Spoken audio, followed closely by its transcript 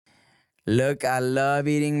Look, I love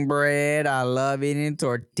eating bread. I love eating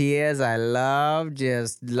tortillas. I love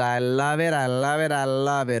it. I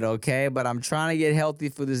love it. Okay. But I'm trying to get healthy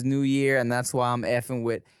for this new year. And that's why I'm effing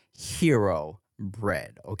with Hero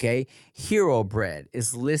Bread. Okay. Hero Bread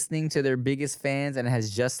is listening to their biggest fans and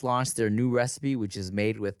has just launched their new recipe, which is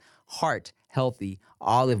made with heart healthy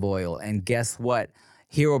olive oil. And guess what?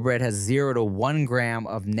 Hero Bread has 0 to 1 gram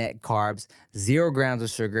of net carbs, 0 grams of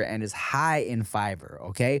sugar, and is high in fiber,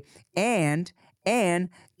 okay? And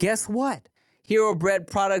guess what? Hero Bread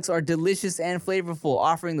products are delicious and flavorful,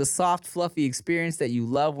 offering the soft, fluffy experience that you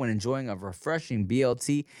love when enjoying a refreshing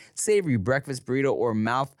BLT, savory breakfast burrito, or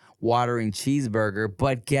mouth-watering cheeseburger.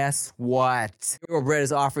 But guess what? Hero Bread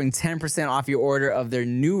is offering 10% off your order of their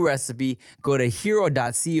new recipe. Go to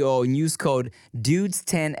hero.co and use code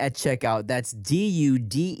DUDES10 at checkout. That's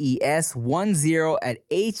DUDES10 at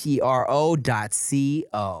HERO.co.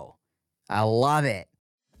 I love it.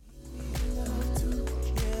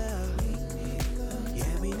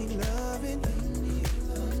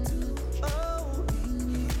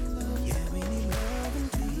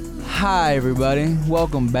 Hi, everybody.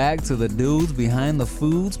 Welcome back to the Dudes Behind the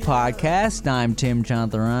Foods podcast. I'm Tim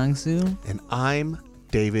Chantarangsu. And I'm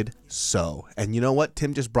David So. And you know what?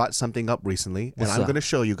 Tim just brought something up recently, What's and I'm up? going to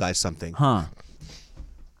show you guys something. Huh.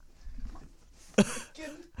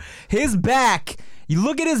 His back. You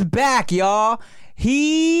look at his back, y'all.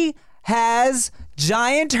 He has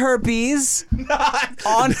giant herpes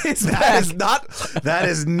on his back. That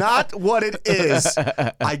is not what it is.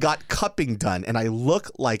 I got cupping done, and I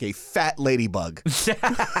look like a fat ladybug. That's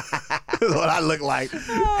what I look like.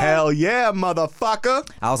 Hell yeah, motherfucker.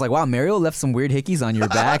 I was like, wow, Mario left some weird hickeys on your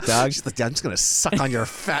back, dog. She's like, I'm just going to suck on your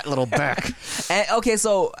fat little back. And, okay,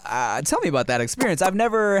 so tell me about that experience. I've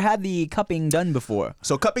never had the cupping done before.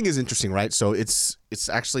 So cupping is interesting, right? So it's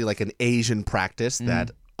actually like an Asian practice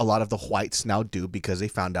that a lot of the whites now do because they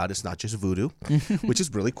found out it's not just voodoo, which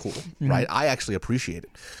is really cool, right? I actually appreciate it.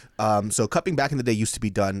 So cupping back in the day used to be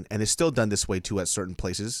done, and it's still done this way too at certain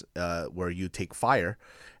places where you take fire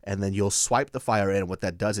and then you'll swipe the fire in. And what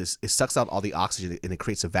that does is it sucks out all the oxygen and it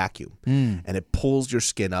creates a vacuum and it pulls your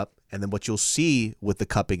skin up. And then what you'll see with the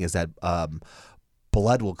cupping is that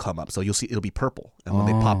blood will come up. So you'll see it'll be purple. And when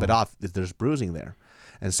they pop it off, there's bruising there.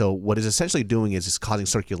 And so what it's essentially doing is it's causing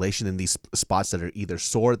circulation in these spots that are either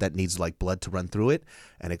sore that needs like blood to run through it,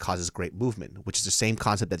 and it causes great movement, which is the same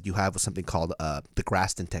concept that you have with something called the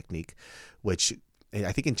Graston technique, which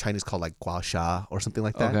I think in China is called like gua sha or something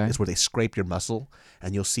like that. Okay. It's where they scrape your muscle,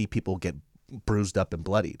 and you'll see people get bruised up and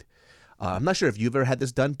bloodied. I'm not sure if you've ever had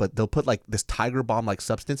this done, but they'll put like this tiger balm like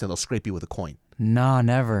substance, and they'll scrape you with a coin. No,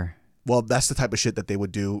 never. Well, that's the type of shit that they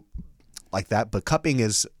would do like that. But cupping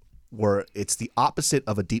is where it's the opposite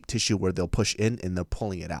of a deep tissue where they'll push in and they're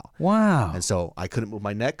pulling it out. Wow. And so I couldn't move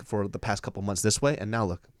my neck for the past couple months this way, and now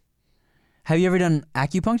look. Have you ever done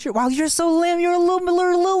acupuncture? Wow, you're so lame. You're a little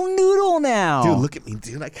noodle now. Dude, look at me,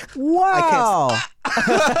 dude. Wow.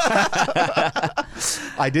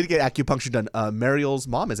 I did get acupuncture done. Mariel's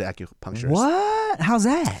mom is an acupuncturist. What? How's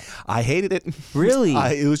that? I hated it. Really?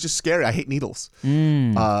 It was just scary. I hate needles.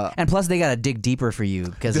 And plus, they gotta dig deeper for you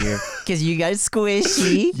because you guys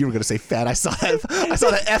squishy. You were gonna say fat. I saw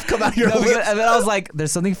that F come out of your No, lips. and then I was like,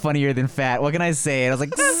 "There's something funnier than fat. What can I say?" And I was like,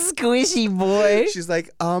 "Squishy boy." She's like,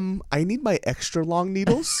 I need my extra long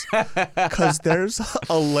needles because there's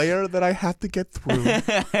a layer that I have to get through.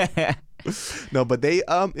 No, but it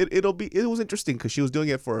was interesting because she was doing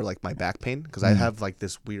it for like my back pain because I have like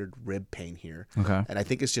this weird rib pain here. Okay. And I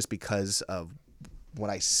think it's just because of when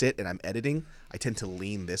I sit and I'm editing, I tend to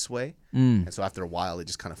lean this way. And so after a while, it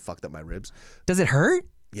just kind of fucked up my ribs. Does it hurt?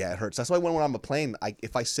 Yeah, it hurts. That's why when I'm on a plane,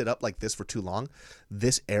 if I sit up like this for too long,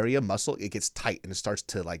 this area muscle, it gets tight and it starts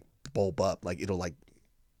to like bulb up. Like it'll like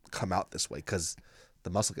come out this way because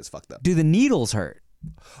the muscle gets fucked up. Do the needles hurt?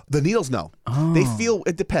 The needles, no. They feel,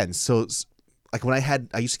 it depends. So like when I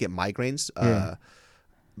used to get migraines,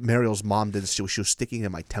 Mariel's mom did this. She was sticking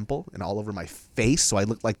in my temple and all over my face. So I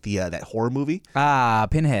looked like that horror movie.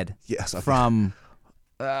 Pinhead. Yes. Okay. From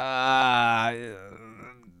The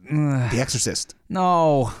Exorcist.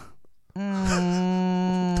 no.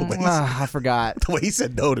 I I forgot. The way he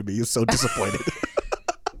said no to me, he was so disappointed.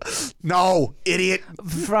 No, idiot.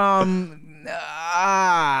 From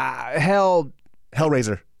Hell.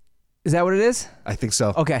 Hellraiser. Is that what it is? I think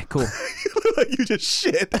so. Okay, cool. You just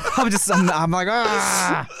shit. I'm like,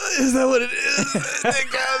 ah. Is that what it is?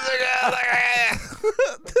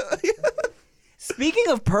 Speaking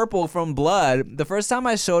of purple from blood, the first time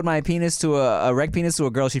I showed my penis to a erect penis to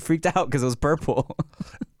a girl, she freaked out because it was purple.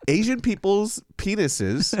 Asian people's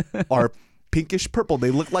penises are pinkish purple.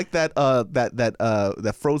 They look like that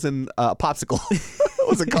frozen popsicle.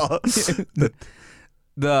 What's it called?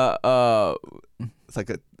 It's like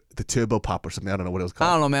the turbo pop or something. I don't know what it was called.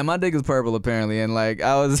 I don't know, man. My dick is purple apparently, and like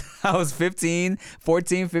I was 15,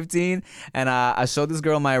 and I showed this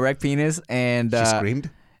girl my erect penis, and She screamed.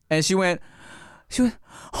 and she went, "Oh my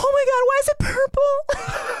god, why is it purple?"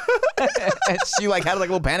 And she like had like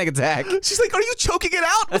a little panic attack. She's like, "Are you choking it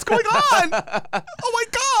out? What's going on? Oh my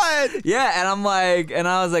god!" Yeah, and I'm like, and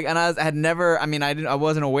I was like, and I had never. I mean, I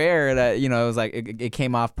wasn't aware that it was like it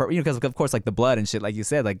came off, because of course like the blood and shit, like you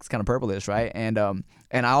said, like it's kind of purplish, right? And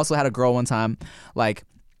I also had a girl one time, like,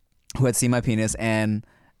 who had seen my penis and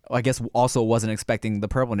I guess also wasn't expecting the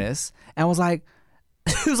purpleness, and was like,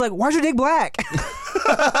 he was like, "Why's your dick black?"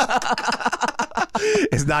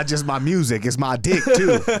 It's not just my music; it's my dick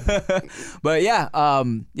too. But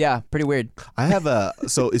yeah, pretty weird. I have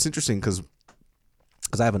so it's interesting because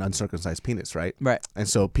I have an uncircumcised penis, right? Right. And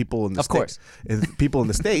so people in the people in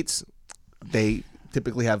the States, they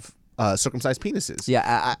typically have circumcised penises.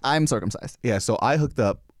 Yeah, I'm circumcised. Yeah. So I hooked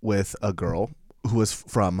up with a girl who was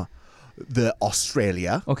from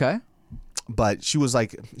Australia. Okay. But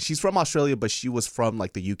she's from Australia, but she was from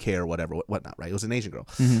like the UK or whatnot, right? It was an Asian girl.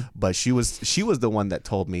 Mm-hmm. But she was the one that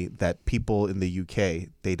told me that people in the UK,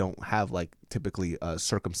 they don't have like typically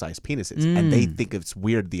circumcised penises, and they think it's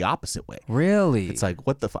weird the opposite way. Really? It's like,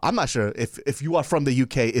 what the fuck? I'm not sure if you are from the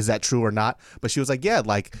UK, is that true or not? But she was like, yeah,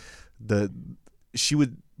 like she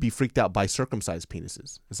would be freaked out by circumcised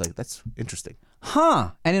penises. It's like, that's interesting.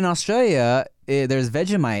 Huh. And in Australia, there's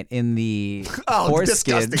Vegemite in the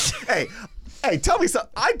foreskin. Disgusting. Hey, tell me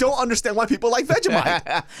something. I don't understand why people like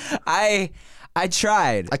Vegemite. I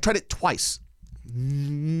tried. I tried it twice.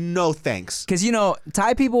 No thanks. Because,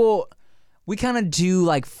 Thai people, we kind of do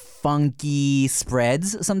like funky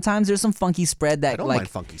spreads. Sometimes there's some funky spread that I don't like mind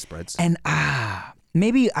funky spreads. And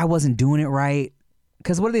maybe I wasn't doing it right.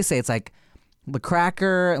 Because what do they say? It's like the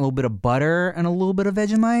cracker, a little bit of butter, and a little bit of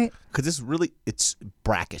Vegemite. Because it's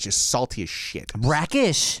brackish. It's salty as shit.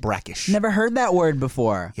 Brackish? Brackish. Never heard that word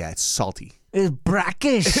before. Yeah, it's salty. It's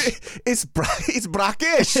brackish. It's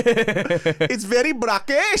brackish. It's very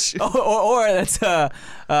brackish. Or that's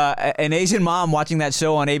an Asian mom watching that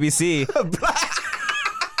show on ABC.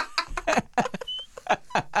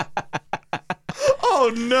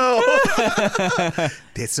 Oh no!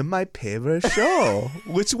 This is my favorite show.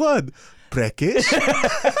 Which one? Brackish?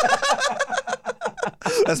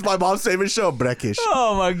 That's my mom's favorite show, Brackish.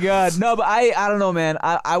 Oh my god. No, but I don't know, man.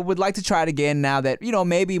 I would like to try it again now that,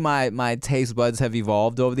 maybe my taste buds have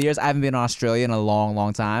evolved over the years. I haven't been in Australia in a long,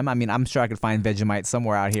 long time. I mean, I'm sure I could find Vegemite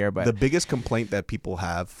somewhere out here, but the biggest complaint that people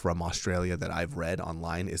have from Australia that I've read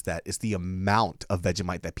online is that it's the amount of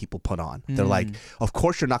Vegemite that people put on. They're like, of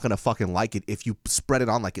course you're not gonna fucking like it if you spread it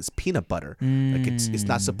on like it's peanut butter. Like it's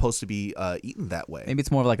not supposed to be eaten that way. Maybe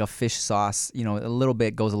it's more of like a fish sauce. A little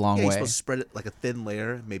bit goes a long way. You're supposed to spread it like a thin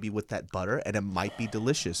layer, maybe with that butter, and it might be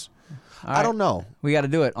delicious. I don't know. We got to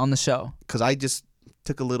do it on the show. Because I just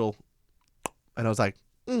took a little, and I was like,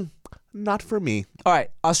 not for me. All right,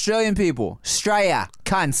 Australian people, Australia,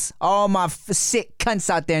 cunts, all my sick cunts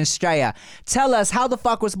out there in Australia, tell us how the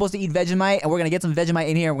fuck we're supposed to eat Vegemite, and we're going to get some Vegemite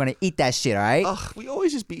in here, and we're going to eat that shit, all right? Ugh, we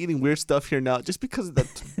always just be eating weird stuff here now, just because of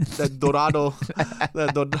that dorado,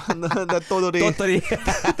 that totori.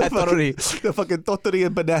 The fucking totori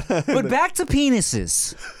and banana. But back to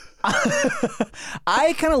penises.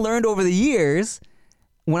 I kind of learned over the years,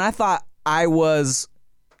 when I thought I was,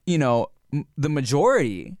 the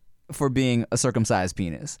majority for being a circumcised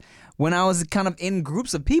penis. When I was kind of in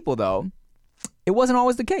groups of people, though, it wasn't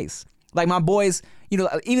always the case. Like my boys,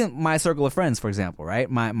 even my circle of friends, for example, right?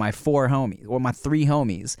 My 4 homies or my 3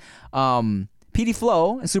 homies, PD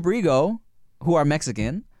Flow and Super Ego, who are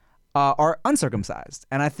Mexican, are uncircumcised,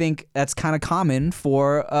 and I think that's kind of common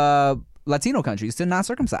for Latino countries to not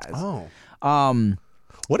circumcise. Oh.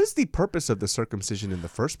 What is the purpose of the circumcision in the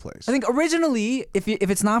first place? I think originally, if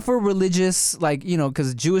it's not for religious, like,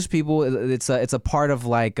 because Jewish people, it's a part of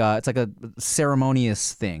like it's like a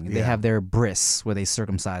ceremonious thing. They have their bris where they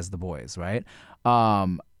circumcise the boys, right?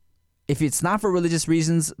 If it's not for religious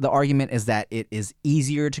reasons, the argument is that it is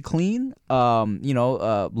easier to clean,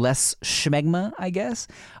 less schmegma, I guess,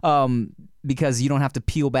 because you don't have to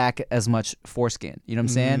peel back as much foreskin. You know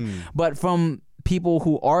what I'm saying? But from people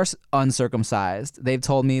who are uncircumcised, they've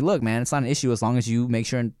told me, look, man, it's not an issue as long as you make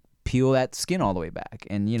sure and peel that skin all the way back,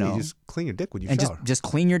 and you just clean your dick when you and shower. just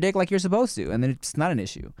clean your dick like you're supposed to, and then it's not an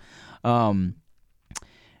issue.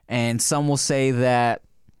 And some will say that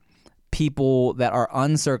people that are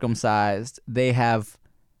uncircumcised, they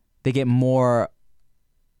get more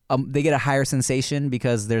they get a higher sensation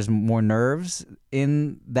because there's more nerves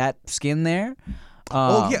in that skin there.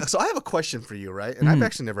 Oh yeah, so I have a question for you, right? And I've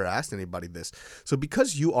actually never asked anybody this. So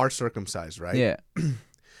because you are circumcised, right? Yeah.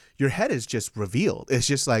 Your head is just revealed. It's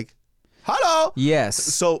just like, hello. Yes.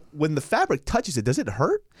 So when the fabric touches it, does it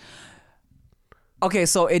hurt? Okay,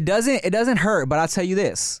 so it doesn't hurt, but I'll tell you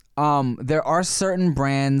this. There are certain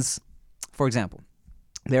brands, for example,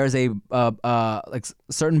 there is a like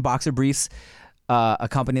certain boxer briefs, a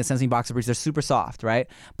company that sends me boxer briefs. They're super soft, right?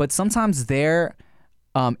 But sometimes their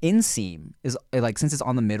inseam is like, since it's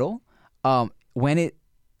on the middle, when it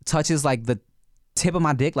touches like the tip of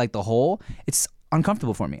my dick, like the hole, it's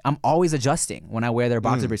uncomfortable for me. I'm always adjusting when I wear their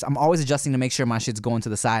boxer briefs. I'm always adjusting to make sure my shit's going to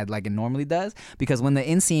the side like it normally does, because when the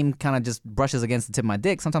inseam kind of just brushes against the tip of my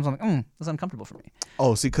dick, sometimes I'm like, that's uncomfortable for me.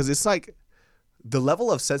 Oh, see, because it's like the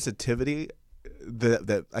level of sensitivity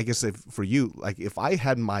that I guess for you, like if I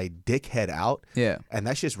had my dick head out, and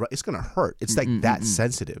that's just it's gonna hurt. It's like that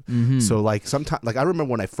sensitive. So like sometimes, like I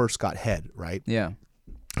remember when I first got head, right? Yeah.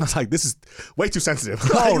 I was like, this is way too sensitive.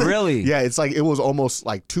 Oh, really? Yeah, it's like it was almost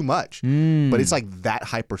like too much. But it's like that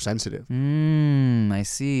hypersensitive. I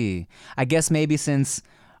see. I guess maybe since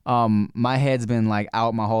my head's been like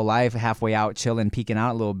out my whole life, halfway out, chilling, peeking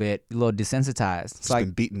out a little bit, a little desensitized. It's like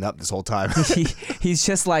been beaten up this whole time. he's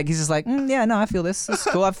just like, yeah, no, I feel this. It's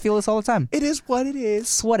cool. I feel this all the time. It is what it is.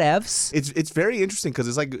 It's whatevs. It's very interesting because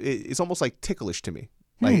it's like it's almost like ticklish to me.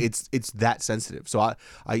 Like it's that sensitive. So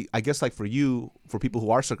I guess like for you, for people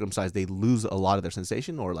who are circumcised, they lose a lot of their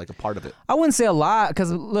sensation or like a part of it. I wouldn't say a lot,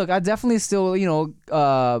 because look, I definitely still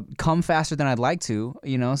come faster than I'd like to.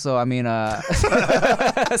 So I mean,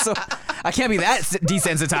 so I can't be that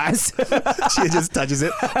desensitized. She just touches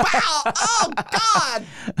it. Wow! Oh God,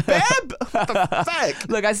 babe! What the fuck?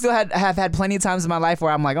 Look, I still have had plenty of times in my life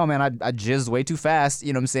where I'm like, oh man, I jizzed way too fast.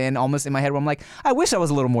 You know what I'm saying? Almost in my head where I'm like, I wish I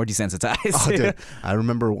was a little more desensitized. Oh, dude. I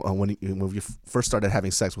remember when you first started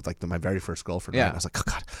having sex with like my very first girlfriend. Yeah. Right? I was like, oh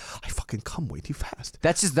God, I fucking come way too fast.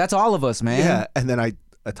 That's all of us, man. Yeah. And then I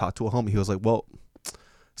talked to a homie. He was like, well,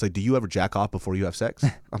 it's like, do you ever jack off before you have sex?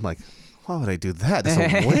 I'm like, why would I do that? That's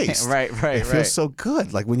a waste. Right. It feels so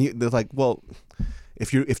good. Like when they're like, well,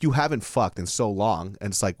 if you haven't fucked in so long,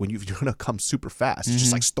 and it's like when you're gonna come super fast, it's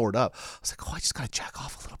just like stored up. I was like, oh, I just gotta jack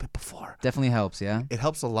off a little bit before. Definitely helps, yeah. It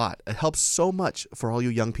helps a lot. It helps so much for all you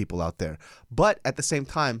young people out there. But at the same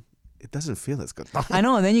time, it doesn't feel as good. I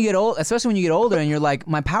know, and then you get old, especially when you get older, and you're like,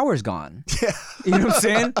 my power's gone. Yeah. You know what I'm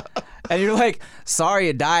saying? And you're like, sorry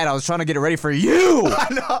it died. I was trying to get it ready for you. I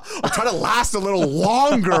know. I'm trying to last a little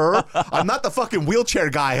longer. I'm not the fucking wheelchair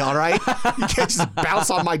guy, all right? You can't just bounce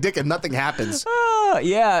on my dick and nothing happens.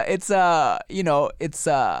 Yeah, it's a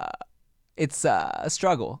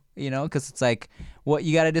struggle, because it's like, what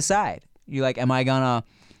you got to decide. You're like, am I gonna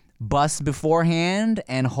bust beforehand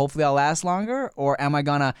and hopefully I'll last longer, or am I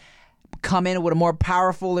gonna come in with a more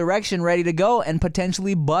powerful erection ready to go and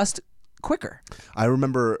potentially bust quicker? I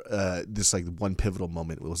remember this like one pivotal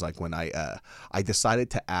moment. It was like when I decided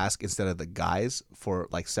to ask, instead of the guys for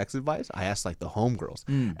like sex advice, I asked like the homegirls,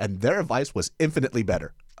 and their advice was infinitely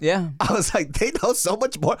better. Yeah. I was like, they know so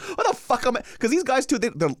much more. What the fuck am I? Because these guys too,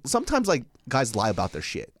 they're sometimes like guys lie about their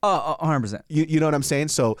shit. 100%. You know what I'm saying?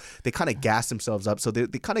 So they kind of gas themselves up. So they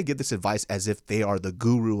kind of give this advice as if they are the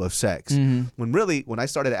guru of sex. When really, when I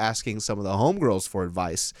started asking some of the homegirls for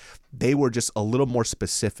advice, they were just a little more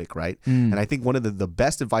specific, right? And I think one of the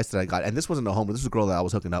best advice that I got, and this wasn't a homegirl, this was a girl that I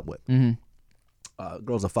was hooking up with.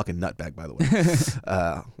 Girl's a fucking nutbag, by the way.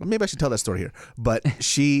 Maybe I should tell that story here. But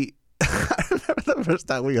she... I remember the first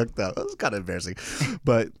time we hooked up. It was kind of embarrassing.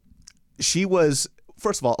 But she was,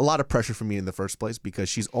 first of all, a lot of pressure for me in the first place, because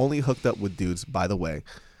she's only hooked up with dudes, by the way,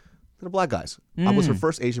 that are black guys. I was her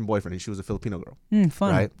first Asian boyfriend, and she was a Filipino girl.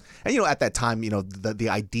 Fun. Right? And, at that time, the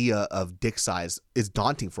idea of dick size is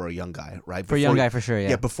daunting for a young guy, right? For a young guy, for sure, yeah.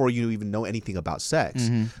 Yeah, before you even know anything about sex.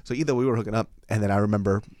 So either we were hooking up, and then I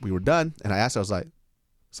remember we were done, and I asked her, I was like,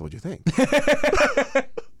 so what'd you think?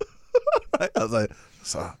 Right? I was like,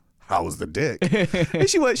 so... how was the dick? And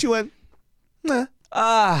she went, nah.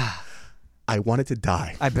 I wanted to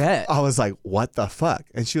die. I bet. I was like, what the fuck?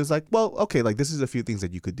 And she was like, well, okay, like this is a few things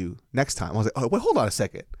that you could do next time. I was like, oh, wait, hold on a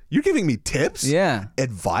second. You're giving me tips? Yeah.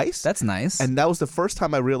 Advice? That's nice. And that was the first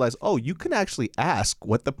time I realized, oh, you can actually ask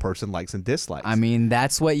what the person likes and dislikes. I mean,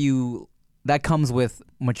 that comes with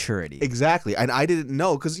maturity. Exactly. And I didn't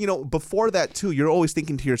know, because, before that too, you're always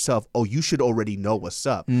thinking to yourself, oh, you should already know what's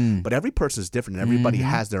up. But every person is different, and everybody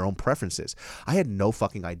has their own preferences. I had no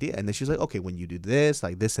fucking idea. And then she's like, okay, when you do this,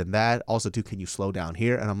 like this and that, also too, can you slow down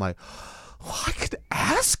here? And I'm like, Oh, I could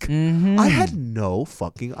ask? I had no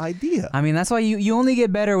fucking idea. I mean, that's why you only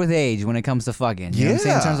get better with age when it comes to fucking. You know what I'm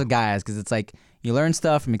saying? In terms of guys, because it's like you learn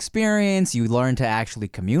stuff from experience. You learn to actually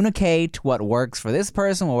communicate what works for this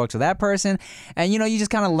person, what works for that person. And, you know, you just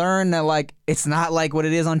kind of learn that, like, it's not like what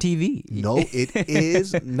it is on TV. No, it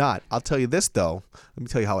is not. I'll tell you this, though. Let me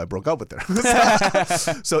tell you how I broke up with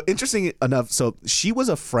her. So, interesting enough, so she was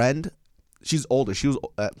a friend. She's older. She was,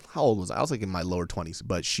 how old was I? I was like in my lower 20s,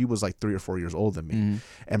 but she was like 3 or 4 years older than me.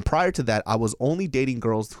 And prior to that, I was only dating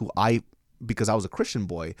girls who because I was a Christian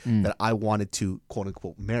boy, that I wanted to quote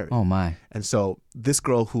unquote marry. Oh my. And so this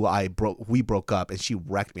girl who we broke up, and she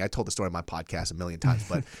wrecked me. I told the story on my podcast a million times,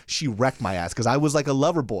 but she wrecked my ass because I was like a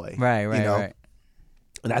lover boy. Right. You know?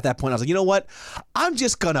 And at that point, I was like, you know what? I'm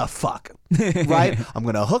just gonna fuck, right? I'm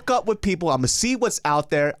gonna hook up with people. I'm gonna see what's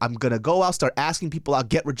out there. I'm gonna go out, start asking people out,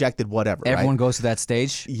 get rejected, whatever. Everyone right? goes to that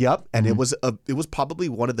stage. Yep, and it was probably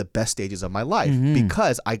one of the best stages of my life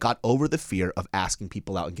because I got over the fear of asking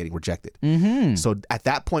people out and getting rejected. So at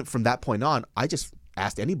that point, from that point on, I just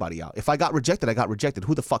asked anybody out. If I got rejected, I got rejected.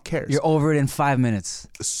 Who the fuck cares? You're over it in 5 minutes.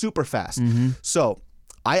 Super fast. So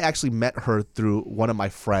I actually met her through one of my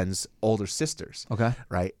friend's older sisters. Okay.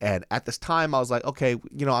 Right. And at this time, I was like, okay,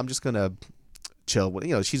 you know, I'm just going to chill. You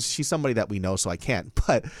know, she's somebody that we know, so I can't.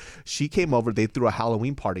 But she came over. They threw a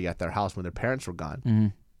Halloween party at their house when their parents were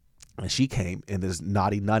gone. And she came in this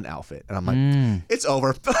naughty nun outfit. And I'm like, it's over.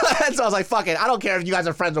 And so I was like, fuck it. I don't care if you guys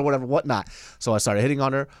are friends or whatever, whatnot. So I started hitting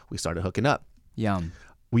on her. We started hooking up. Yum.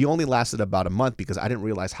 We only lasted about a month because I didn't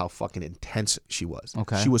realize how fucking intense she was.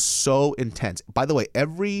 Okay. She was so intense. By the way,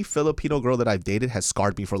 every Filipino girl that I've dated has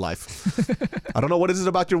scarred me for life. I don't know what it is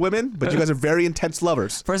about your women, but you guys are very intense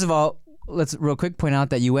lovers. First of all, let's real quick point out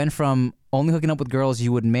that you went from only hooking up with girls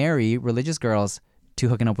you would marry, religious girls, to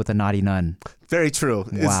hooking up with a naughty nun. Very true.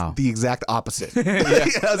 Wow. It's the exact opposite.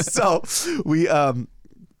 Yeah, so we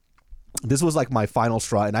this was like my final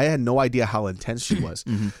straw, and I had no idea how intense she was.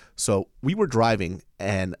 So we were driving,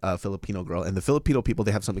 and a Filipino girl, and the Filipino people,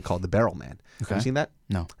 they have something called the barrel man. Okay. Have you seen that?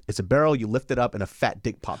 No. It's a barrel, you lift it up, and a fat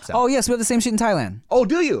dick pops out. Oh, yes, we have the same shit in Thailand. Oh,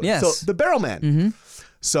 do you? Yes. So the barrel man.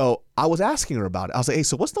 So I was asking her about it. I was like, hey,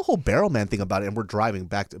 so what's the whole barrel man thing about it? And we're driving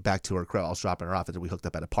back to her crib. I was dropping her off after we hooked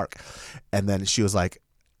up at a park. And then she was like,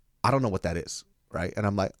 I don't know what that is. Right. And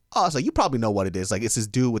I'm like, oh, I was like, you probably know what it is. Like, it's this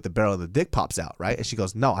dude with the barrel and the dick pops out. Right. And she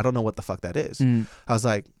goes, no, I don't know what the fuck that is. I was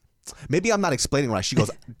like, maybe I'm not explaining right. She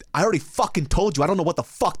goes, I already fucking told you. I don't know what the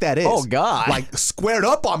fuck that is. Oh, God. Like, squared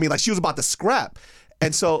up on me like she was about to scrap.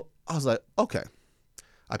 And so I was like, okay.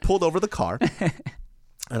 I pulled over the car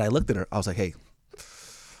and I looked at her. I was like, hey,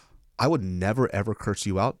 I would never, ever curse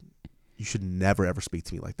you out. You should never, ever speak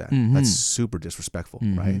to me like that. That's super disrespectful.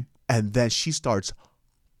 Right. And then she starts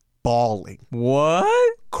bawling.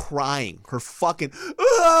 What? Crying. Her fucking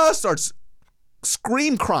starts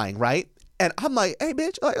scream crying, right? And I'm like, hey,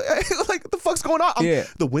 bitch, like what the fuck's going on?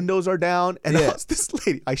 The windows are down. And this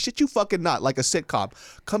lady, I shit you fucking not, like a sitcom,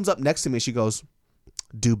 comes up next to me and she goes,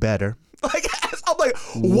 do better. Like, I'm like,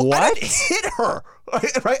 what? I didn't hit her.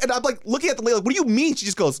 Right? And I'm like looking at the lady, like, what do you mean? She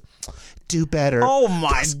just goes, do better. Oh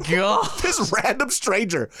my God. This random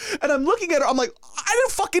stranger. And I'm looking at her, I'm like, I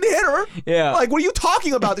didn't fucking hit her. Yeah. Like, what are you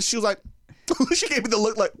talking about? She was like, she gave me the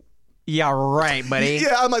look like, yeah, right, buddy.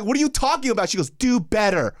 yeah, I'm like, what are you talking about? She goes, do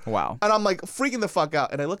better. Wow. And I'm like freaking the fuck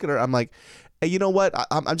out. And I look at her, I'm like, hey, you know what?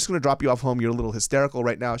 I'm just going to drop you off home. You're a little hysterical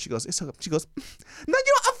right now. She goes, it's okay. She goes, no, you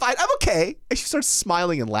know, I'm fine. I'm okay. And she starts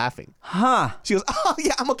smiling and laughing. Huh. She goes, oh,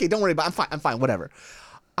 yeah, I'm okay. Don't worry about it. I'm fine, whatever.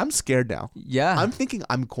 I'm scared now. Yeah. I'm thinking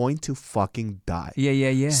I'm going to fucking die.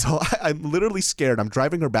 Yeah. So I'm literally scared. I'm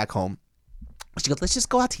driving her back home. She goes, let's just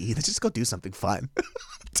go out to eat. Let's just go do something fun.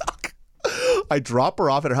 I drop her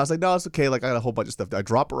off at her house. Like, no, it's okay. Like, I got a whole bunch of stuff. I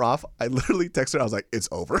drop her off. I literally text her. I was like, it's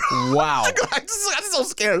over. Wow. I'm so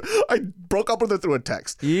scared. I broke up with her through a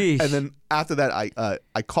text. Yeesh. And then after that,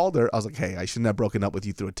 I called her. I was like, hey, I shouldn't have broken up with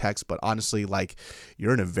you through a text. But honestly, like,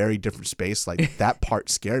 you're in a very different space. Like, that part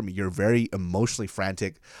scared me. You're very emotionally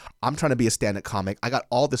frantic. I'm trying to be a stand-up comic. I got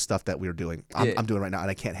all this stuff that we were doing. I'm doing right now. And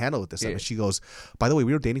I can't handle it this time. And she goes, by the way,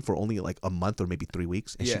 we were dating for only like a month or maybe 3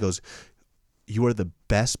 weeks. And she goes, you are the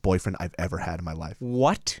best boyfriend I've ever had in my life.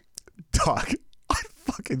 What? Dog, I'm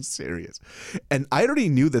fucking serious. And I already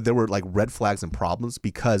knew that there were like red flags and problems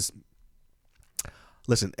because,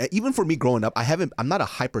 listen, even for me growing up, I'm not a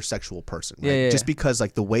hypersexual person, right? Yeah. Just because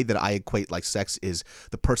like the way that I equate like sex is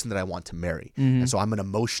the person that I want to marry. And so I'm an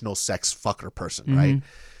emotional sex fucker person, right?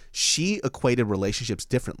 She equated relationships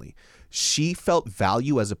differently. She felt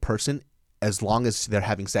value as a person as long as they're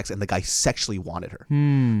having sex and the guy sexually wanted her.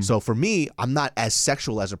 So for me, I'm not as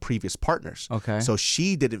sexual as her previous partners. Okay. So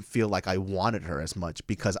she didn't feel like I wanted her as much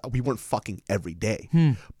because we weren't fucking every day.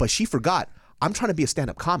 But she forgot, I'm trying to be a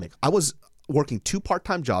stand-up comic. I was working 2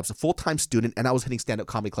 part-time jobs, a full-time student, and I was hitting stand-up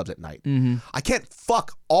comedy clubs at night. I can't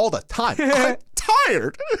fuck all the time. I'm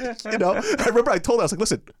tired. You know, I remember I told her, I was like,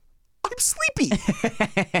 listen, I'm sleepy.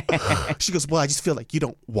 She goes, well, I just feel like you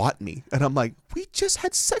don't want me. And I'm like, we just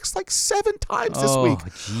had sex like 7 times this week.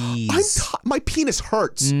 Jeez. My penis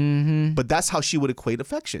hurts. But that's how she would equate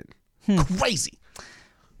affection. Crazy.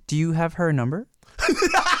 Do you have her number?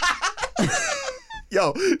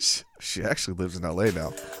 Yo, she actually lives in LA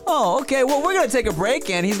now. Oh, okay. Well, we're going to take a break,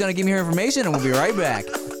 and he's going to give me her information, and we'll be right back.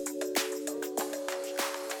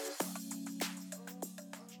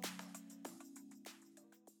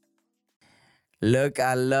 Look,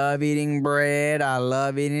 I love eating bread. I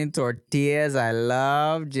love eating tortillas. I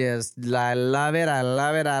love it. I love it.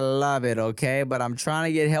 I love it, okay? But I'm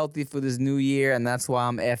trying to get healthy for this new year, and that's why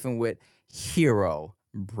I'm effing with Hero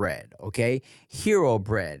Bread, okay? Hero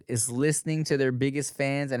Bread is listening to their biggest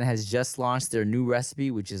fans and has just launched their new recipe,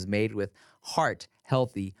 which is made with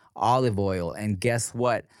heart-healthy olive oil. And guess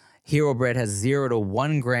what? Hero Bread has 0 to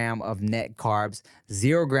 1 gram of net carbs,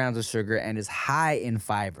 0 grams of sugar, and is high in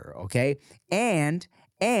fiber, okay? And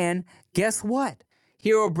guess what?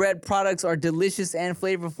 Hero Bread products are delicious and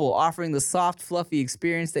flavorful, offering the soft, fluffy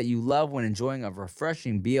experience that you love when enjoying a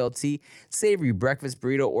refreshing BLT, savory breakfast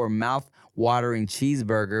burrito, or mouth-watering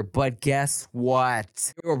cheeseburger. But guess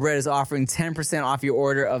what? Hero Bread is offering 10% off your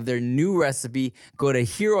order of their new recipe. Go to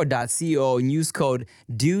hero.co and use code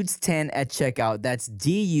DUDES10 at checkout. That's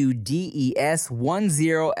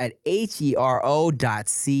DUDES10 at HERO.co.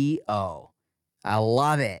 I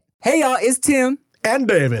love it. Hey, y'all, it's Tim. And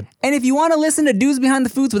David. And if you want to listen to Dudes Behind the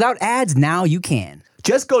Foods without ads, now you can.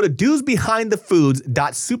 Just go to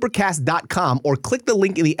dudesbehindthefoods.supercast.com or click the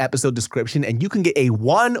link in the episode description and you can get a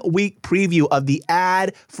 1-week preview of the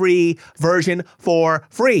ad-free version for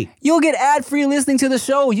free. You'll get ad-free listening to the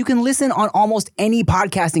show. You can listen on almost any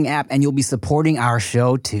podcasting app and you'll be supporting our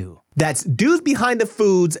show too. That's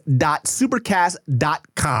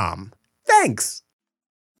dudesbehindthefoods.supercast.com. Thanks.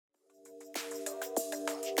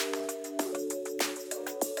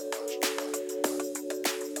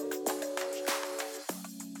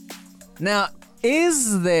 Now,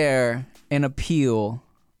 is there an appeal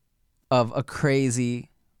of a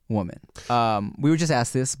crazy woman? We were just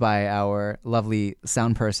asked this by our lovely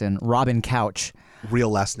sound person, Robin Couch.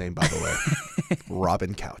 Real last name, by the way.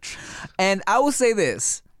 Robin Couch. And I will say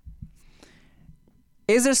this.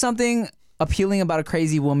 Is there something appealing about a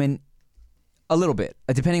crazy woman? A little bit,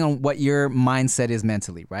 depending on what your mindset is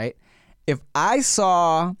mentally, right? If I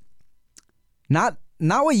saw not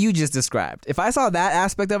what you just described. If I saw that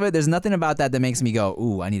aspect of it, there's nothing about that that makes me go,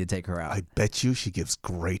 ooh, I need to take her out. I bet you she gives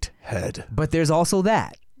great head. But there's also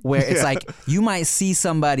that, where it's like you might see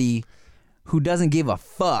somebody who doesn't give a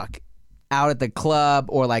fuck out at the club,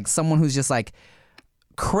 or like someone who's just like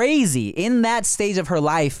crazy in that stage of her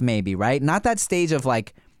life maybe, right? Not that stage of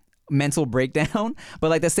like mental breakdown, but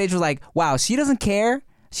like the stage was like, wow, she doesn't care.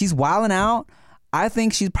 She's wilding out. I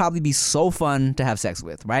think she'd probably be so fun to have sex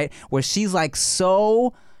with, right? Where she's like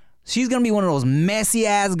she's gonna be one of those messy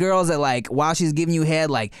ass girls that like while she's giving you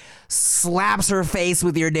head like slaps her face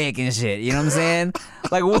with your dick and shit. You know what I'm saying?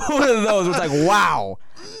 Like one of those where it's like, wow,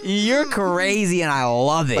 you're crazy and I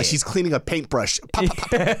love it. Like she's cleaning a paintbrush. Pop, pop,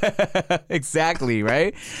 pop. Exactly,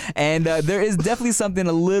 right? And there is definitely something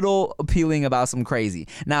a little appealing about some crazy.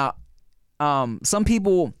 Now, some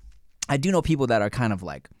people, I do know people that are kind of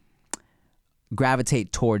like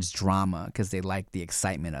gravitate towards drama because they like the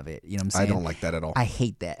excitement of it. You know what I'm saying? I don't like that at all. I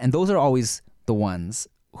hate that. And those are always the ones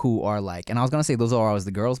who are like, and I was gonna say those are always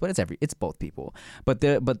the girls, but it's both people. But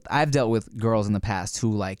I've dealt with girls in the past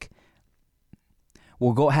who like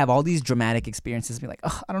will go have all these dramatic experiences and be like,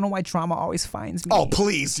 oh, I don't know why drama always finds me. Oh,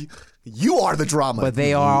 please. You are the drama. But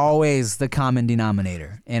they are always the common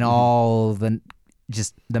denominator in all the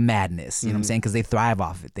madness, you know what I'm saying? Because they thrive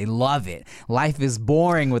off it. They love it. Life is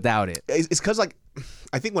boring without it. It's because like,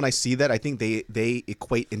 I think when I see that, I think they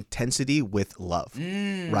equate intensity with love,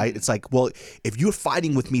 right? It's like, well, if you're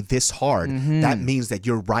fighting with me this hard, that means that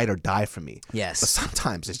you're ride or die for me. Yes. But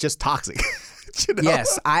sometimes it's just toxic. You know?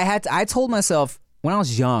 Yes. I told myself when I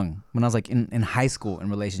was young, when I was like in high school in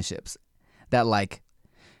relationships, that like,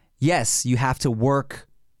 yes, you have to work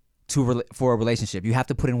for a relationship. You have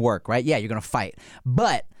to put in work, right? Yeah, you're gonna fight.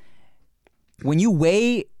 But when you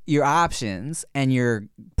weigh your options and your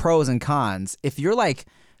pros and cons, if you're like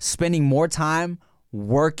spending more time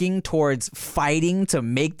working towards fighting to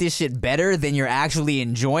make this shit better than you're actually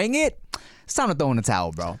enjoying it, it's time to throw in the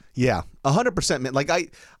towel, bro. Yeah, 100%, man. Like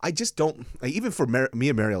I just don't. Like, even for me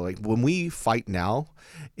and Mario, like when we fight now,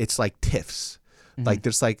 it's like tiffs. Like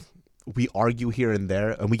there's like we argue here and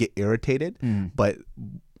there, and we get irritated. But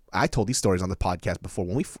I told these stories on the podcast before.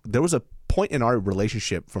 When there was a point in our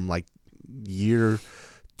relationship from like year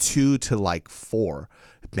 2 to like 4.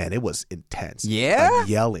 Man, it was intense. Yeah? Like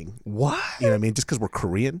yelling. What? You know what I mean? Just because we're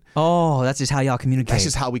Korean. Oh, that's just how y'all communicate. That's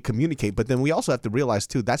just how we communicate. But then we also have to realize,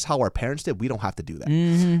 too, that's how our parents did. We don't have to do that.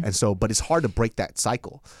 And so, but it's hard to break that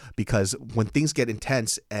cycle because when things get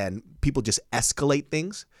intense and people just escalate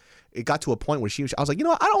things, it got to a point where I was like, you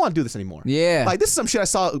know what? I don't want to do this anymore. Yeah. Like, this is some shit I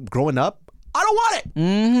saw growing up. I don't want it.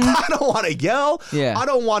 I don't want to yell. Yeah. I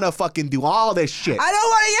don't want to fucking do all this shit. I don't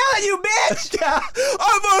want to yell at you, bitch. Yeah,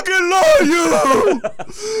 I fucking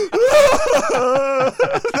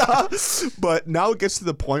love you. But now it gets to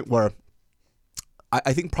the point where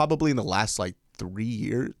I think probably in the last like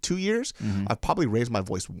 2 years, I've probably raised my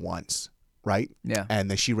voice once. Right? Yeah. And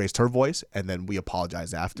then she raised her voice, and then we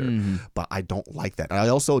apologized after. But I don't like that. And I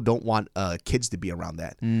also don't want kids to be around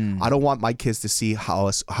that. I don't want my kids to see how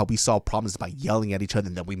we solve problems by yelling at each other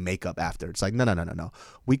and then we make up after. It's like, no.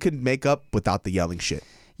 We could make up without the yelling shit.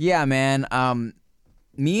 Yeah, man.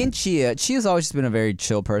 Me and Chia's always just been a very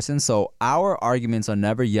chill person, so our arguments are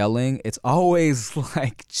never yelling. It's always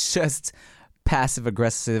like just passive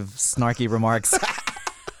aggressive, snarky remarks.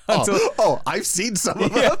 I've seen some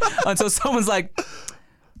of them. Until someone's like,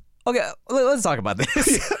 okay, let's talk about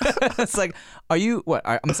this. It's like, are you what?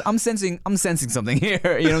 I'm sensing something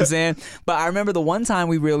here. You know what I'm saying? But I remember the one time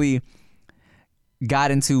we really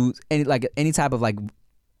got into any type of like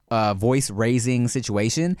voice raising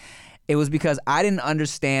situation. It was because I didn't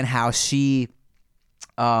understand how she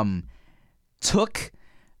took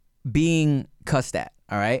being cussed at.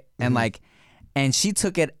 All right, and she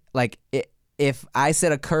took it like if I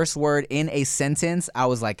said a curse word in a sentence, I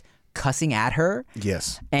was like cussing at her.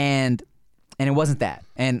 Yes. And it wasn't that.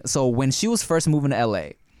 And so when she was first moving to LA,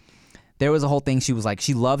 there was a whole thing. She was like,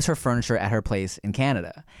 she loves her furniture at her place in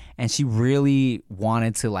Canada. And she really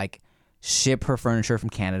wanted to like ship her furniture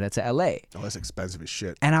from Canada to LA. Oh, that's expensive as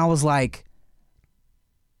shit. And I was like,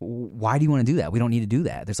 why do you want to do that? We don't need to do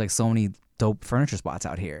that. There's like so many dope furniture spots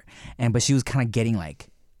out here. But she was kind of getting like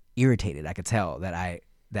irritated. I could tell that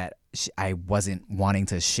I wasn't wanting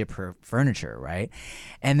to ship her furniture, right?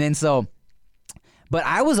 And then but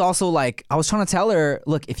I was also like, I was trying to tell her,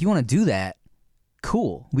 look, if you want to do that,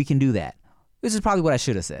 cool, we can do that. This is probably what I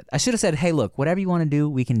should have said. I should have said, hey, look, whatever you want to do,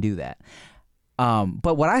 we can do that.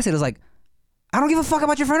 But what I said is like, I don't give a fuck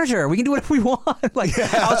about your furniture. We can do whatever we want. Like,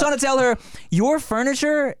 I was trying to tell her, your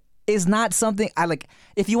furniture is not something I like.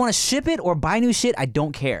 If you want to ship it or buy new shit, I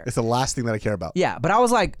don't care. It's the last thing that I care about. Yeah, but I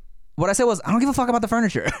was like, what I said was, I don't give a fuck about the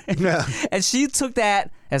furniture. Yeah. And she took that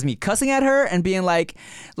as me cussing at her and being like,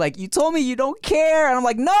 you told me you don't care. And I'm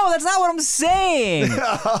like, no, that's not what I'm saying.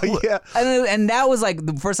 Oh, yeah. And that was like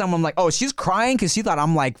the first time I'm like, oh, she's crying because she thought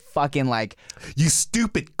I'm like fucking like, you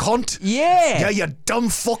stupid cunt. Yeah. Yeah, you dumb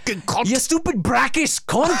fucking cunt. You stupid brackish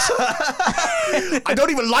cunt. I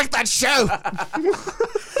don't even like that show.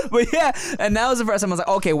 But yeah, and that was the first time I was like,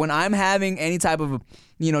 okay, when I'm having any type of,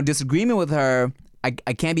 disagreement with her,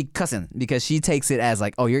 I can't be cussing because she takes it as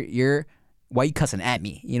like, oh, you're why are you cussing at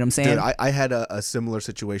me? You know what I'm saying? Dude, I had a similar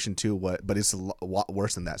situation too, but it's a lot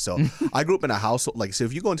worse than that. So I grew up in a house, so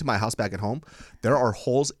if you go into my house back at home, there are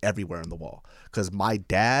holes everywhere in the wall. Because my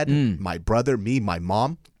dad, my brother, me, my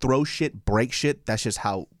mom, throw shit, break shit. That's just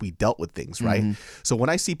how we dealt with things, right? So when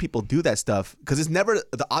I see people do that stuff, because it's never,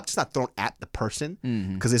 the object's not thrown at the person,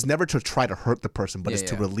 because it's never to try to hurt the person, but it's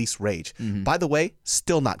to release rage. By the way,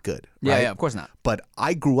 still not good, right? Yeah, of course not. But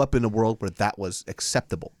I grew up in a world where that was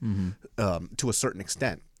acceptable to a certain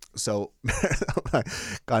extent. So I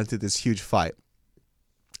got into this huge fight.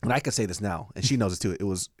 And I can say this now, and she knows it too. It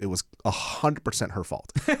was 100% her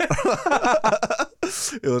fault. It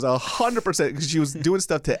was 100% because she was doing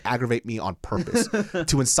stuff to aggravate me on purpose,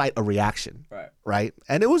 to incite a reaction. Right.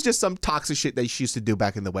 And it was just some toxic shit that she used to do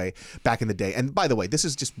back in the day. And by the way, this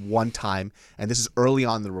is just one time, and this is early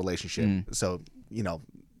on in the relationship. So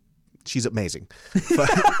she's amazing. Just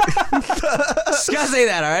gotta say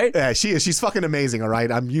that, all right? Yeah, she is. She's fucking amazing, all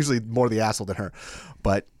right? I'm usually more the asshole than her.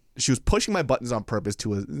 But she was pushing my buttons on purpose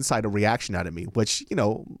to incite a reaction out of me, which,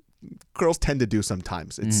 girls tend to do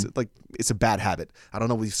sometimes. It's it's a bad habit. I don't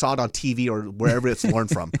know. We saw it on TV or wherever it's learned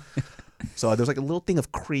from. So there's like a little thing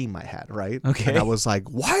of cream I had, right? Okay. And I was like,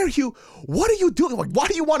 what are you doing? Like, why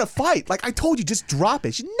do you want to fight? Like, I told you, just drop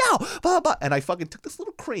it. She, no, blah, blah. And I fucking took this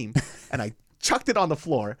little cream and I chucked it on the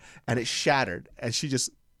floor, and it shattered, and she just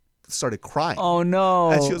started crying. Oh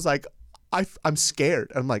no. And she was like, I'm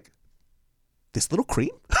scared. I'm like, this little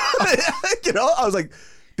cream? You know, I was like,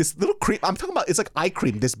 this little cream. I'm talking about, it's like eye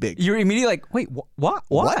cream this big. You're immediately like, wait, what? Why?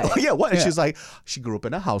 What? Yeah, what? And she's like, she grew up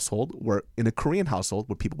in a household in a Korean household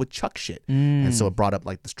where people would chuck shit. And so it brought up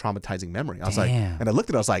like this traumatizing memory. I was like, and I looked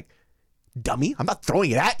at it, I was like, dummy, I'm not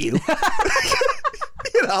throwing it at you.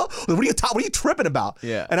 You know, what are you tripping about?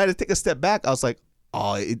 Yeah. And I had to take a step back. I was like,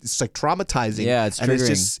 oh, it's like traumatizing. Yeah, it's triggering.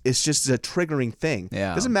 And it's just a triggering thing.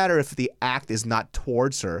 Yeah. It doesn't matter if the act is not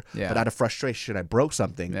towards her, Yeah. but out of frustration, I broke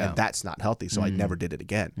something, and that's not healthy. So I never did it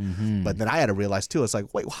again. But then I had to realize too, it's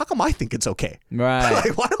like, wait, how come I think it's okay? Right.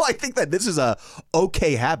 Like, why do I think that this is a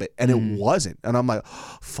okay habit? And it wasn't. And I'm like,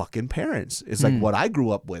 fucking parents. It's like what I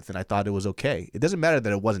grew up with, and I thought it was okay. It doesn't matter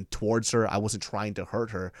that it wasn't towards her. I wasn't trying to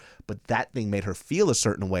hurt her, but that thing made her feel a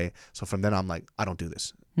certain way. So from then I'm like, I don't do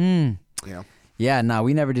this. You know? Yeah, no,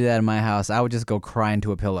 we never did that in my house. I would just go cry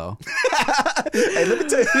into a pillow. Hey, let me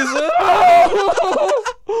tell you.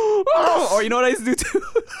 Or you know what I used to do too?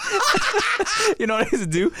 You know what I used to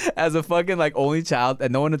do as a fucking like only child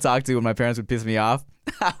and no one to talk to when my parents would piss me off?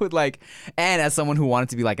 I would like, and as someone who wanted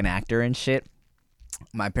to be like an actor and shit,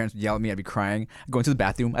 my parents would yell at me. I'd be crying. I'd go into the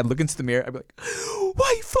bathroom. I'd look into the mirror. I'd be like,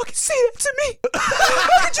 why you fucking say that to me?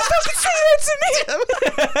 Why did you fucking say that to me?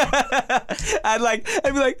 I'd be like,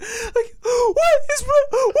 what?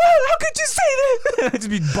 How could you say that? I'd just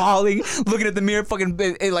be bawling, looking at the mirror, fucking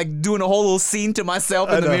like doing a whole little scene to myself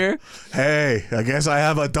in the mirror. Hey, I guess I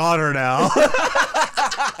have a daughter now.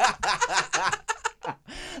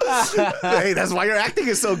 Hey, that's why your acting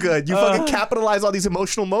is so good. You fucking capitalize on these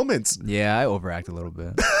emotional moments. Yeah, I overact a little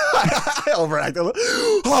bit. I overact a little.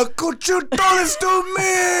 How could you do this to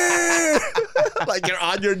me? Like you're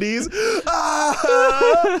on your knees.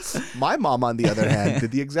 My mom, on the other hand,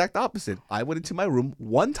 did the exact opposite. I went into my room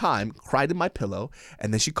one time, cried in my pillow,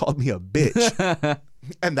 and then she called me a bitch.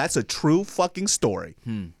 And that's a true fucking story.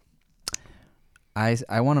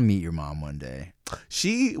 I want to meet your mom one day.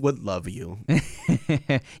 She would love you. You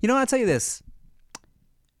know what? I'll tell you this.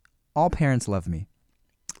 All parents love me.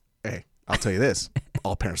 Hey, I'll tell you this.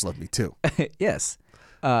 All parents love me too. Yes.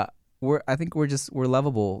 I think we're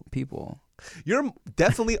lovable people. You're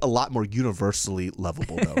definitely a lot more universally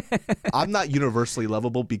lovable, though. I'm not universally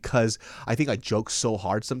lovable because I think I joke so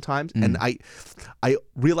hard sometimes. And I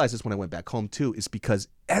realized this when I went back home, too, is because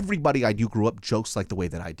everybody I knew grew up jokes like the way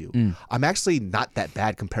that I do. I'm actually not that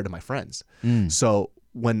bad compared to my friends. So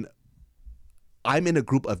when I'm in a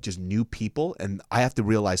group of just new people, and I have to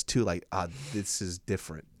realize, too, like, this is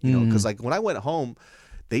different. You know, because like when I went home,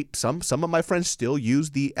 some of my friends still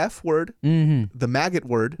use the F word, the maggot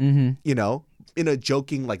word, you know, in a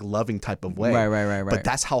joking, like loving type of way. Right. But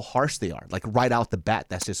that's how harsh they are. Like right out the bat,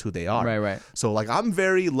 that's just who they are. Right. So like I'm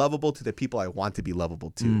very lovable to the people I want to be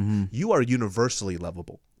lovable to. You are universally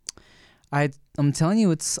lovable. I'm telling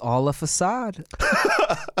you, it's all a facade.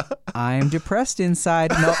 I'm depressed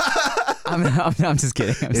inside. No, I'm just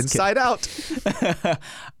kidding. Inside out.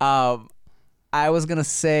 I was gonna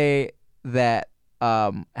say that.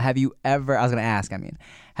 Have you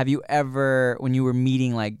ever, when you were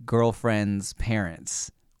meeting like girlfriends'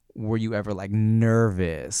 parents, were you ever like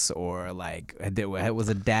nervous or like did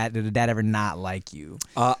the dad ever not like you?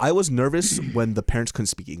 I was nervous when the parents couldn't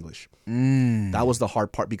speak English. That was the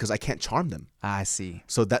hard part because I can't charm them. I see.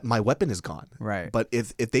 So that my weapon is gone. Right. But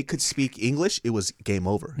if they could speak English, it was game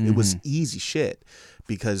over. It was easy shit.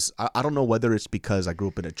 Because I don't know whether it's because I grew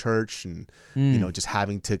up in a church and you know just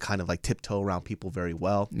having to kind of like tiptoe around people very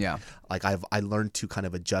well. Yeah. Like I learned to kind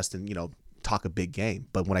of adjust and you know talk a big game.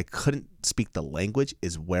 But when I couldn't speak the language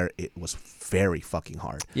is where it was very fucking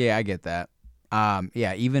hard. Yeah, I get that.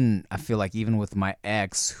 Yeah, even I feel like even with my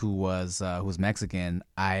ex who was Mexican,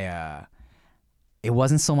 it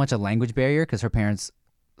wasn't so much a language barrier because her parents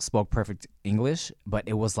spoke perfect English, but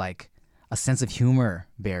it was like a sense of humor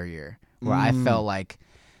barrier where I felt like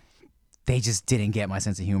they just didn't get my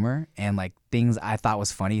sense of humor, and like things I thought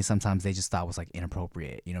was funny sometimes they just thought was like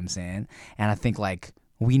inappropriate, you know what I'm saying? And I think like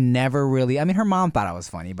we never really, I mean her mom thought I was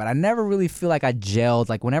funny, but I never really feel like I gelled.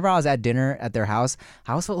 Like whenever I was at dinner at their house,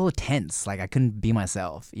 I always felt a little tense, like I couldn't be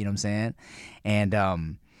myself, you know what I'm saying?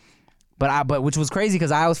 And but which was crazy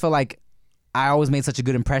because I always felt like I always made such a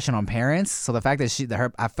good impression on parents. So the fact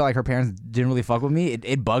that I felt like her parents didn't really fuck with me,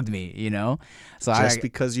 it bugged me, you know? So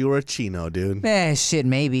because you were a Chino, dude. Shit,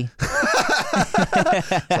 maybe.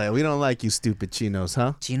 Like, we don't like you stupid Chinos,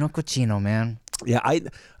 huh? Chino cochino, man. Yeah,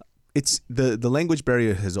 it's the language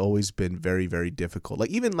barrier has always been very, very difficult. Like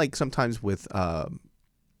even like sometimes with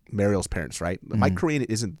Mariel's parents, right? My Korean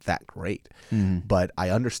isn't that great, but I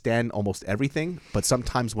understand almost everything. But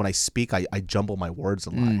sometimes when I speak, I jumble my words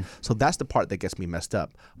a lot. So that's the part that gets me messed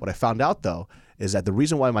up. What I found out though is that the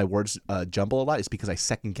reason why my words jumble a lot is because I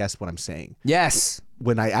second guess what I'm saying. Yes.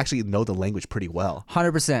 When I actually know the language pretty well.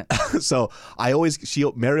 100%. So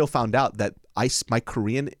Mariel found out that my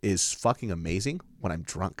Korean is fucking amazing when I'm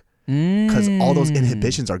drunk. Because all those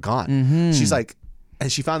inhibitions are gone. She's like,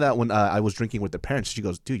 and she found out when I was drinking with the parents, she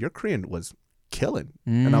goes, dude, your Korean was killing.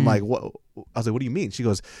 And I'm like, what? I was like, what do you mean? She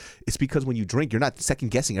goes, it's because when you drink, you're not second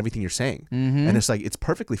guessing everything you're saying. And it's like, it's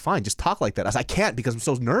perfectly fine. Just talk like that. I was like, I can't because I'm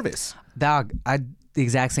so nervous. Dog, the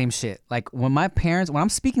exact same shit. Like when I'm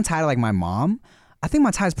speaking Thai to like my mom, I think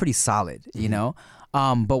my Thai is pretty solid, you know?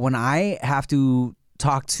 But when I have to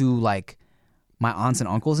talk to like my aunts and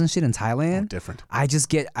uncles and shit in Thailand, Different. I just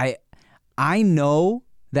get, I know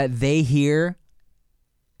that they hear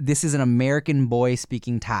this is an American boy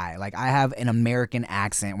speaking Thai. Like I have an American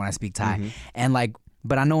accent when I speak Thai. And like,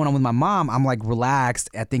 but I know when I'm with my mom, I'm like relaxed.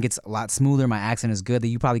 I think it's a lot smoother. My accent is good that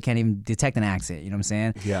you probably can't even detect an accent. You know what I'm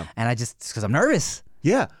saying? Yeah. And because I'm nervous.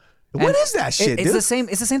 Yeah. What is that shit, It's dude? the same.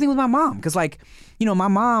 It's the same thing with my mom. Because like, you know, my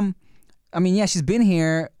mom, I mean, yeah, she's been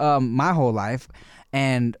here my whole life,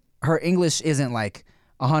 and her English isn't like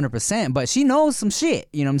 100%, but she knows some shit.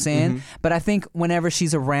 You know what I'm saying? But I think whenever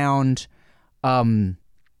she's around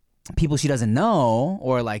people she doesn't know,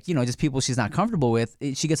 or like, you know, just people she's not comfortable with,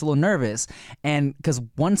 she gets a little nervous. And because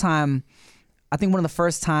one time, I think one of the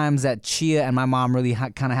first times that Chia and my mom really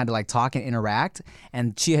kind of had to like talk and interact,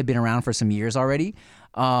 and Chia had been around for some years already,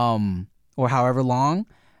 or however long,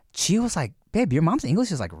 Chia was like, babe, your mom's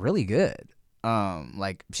English is like really good.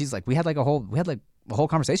 Like she's like, we had a whole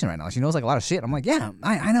conversation right now. She knows like a lot of shit. I'm like, yeah,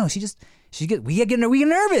 I know. We get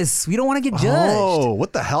nervous. We don't want to get judged. Oh,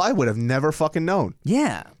 what the hell? I would have never fucking known.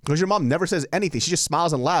 Yeah. Because your mom never says anything. She just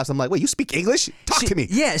smiles and laughs. I'm like, wait, you speak English? Talk to me.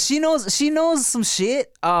 Yeah, she knows some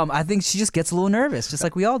shit. I think she just gets a little nervous, just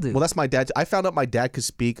like we all do. Well, that's my dad. I found out my dad could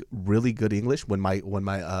speak really good English when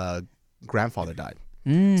my grandfather died.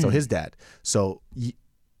 So his dad. So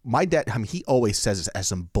my dad, I mean, he always says this as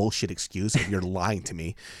some bullshit excuse. If you're lying to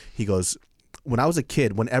me, he goes, when I was a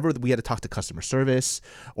kid, whenever we had to talk to customer service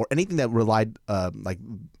or anything that relied, like,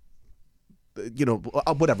 you know,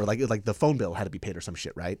 whatever, like the phone bill had to be paid or some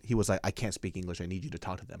shit, right? He was like, I can't speak English. I need you to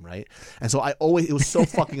talk to them, right? And so it was so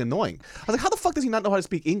fucking annoying. I was like, how the fuck does he not know how to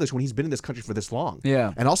speak English when he's been in this country for this long?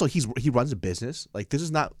 Yeah. And also he runs a business. Like this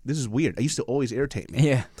is weird. It used to always irritate me.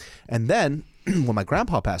 Yeah. And then when my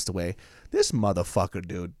grandpa passed away, this motherfucker,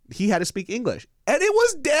 dude, he had to speak English. And it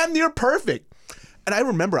was damn near perfect. And I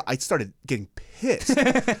remember I started getting pissed. And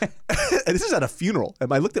this is at a funeral.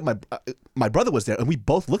 And I looked at my brother was there, and we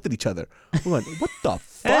both looked at each other. We went, what the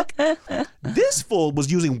fuck? This fool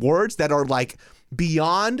was using words that are like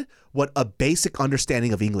beyond what a basic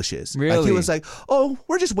understanding of English is. Really? Like he was like, oh,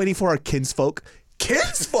 we're just waiting for our kinsfolk.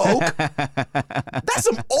 Kinsfolk? That's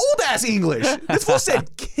some old ass English. This fool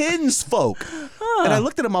said kinsfolk. And I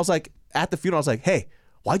looked at him, I was like, at the funeral, I was like, hey,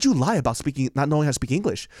 why'd you lie about not knowing how to speak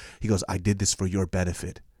English? He goes, I did this for your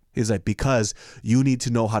benefit. He's like, because you need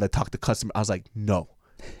to know how to talk to customers. I was like, no,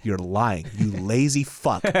 you're lying. You lazy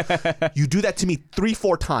fuck. You do that to me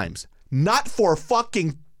 3-4 times. Not for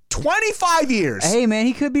fucking 25 years. Hey, man,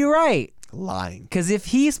 he could be right. Lying. Because if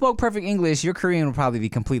he spoke perfect English, your Korean would probably be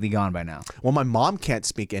completely gone by now. Well, my mom can't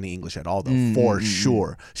speak any English at all, though, for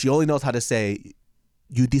sure. She only knows how to say,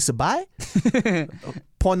 you disabai?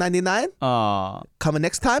 $0.99? Coming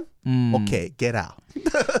next time? Okay, get out.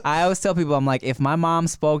 I always tell people, I'm like, if my mom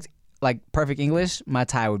spoke like perfect English, my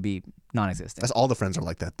Thai would be non-existent. That's all the friends are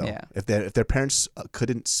like that, though. Yeah. If their parents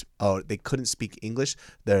couldn't speak English,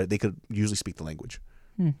 they could usually speak the language.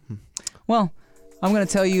 Well, I'm going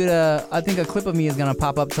to tell you I think a clip of me is going to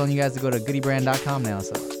pop up telling you guys to go to goodybrand.com now.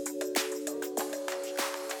 So.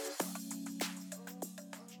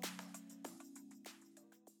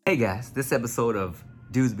 Hey guys, this episode of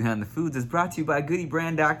Dudes Behind the Foods is brought to you by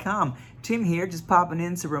goodybrand.com. Tim here, just popping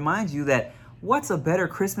in to remind you that what's a better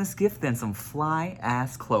Christmas gift than some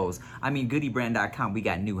fly-ass clothes? I mean, goodybrand.com, we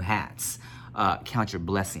got new hats. Count your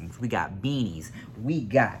blessings. We got beanies. We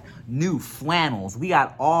got new flannels. We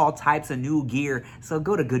got all types of new gear. So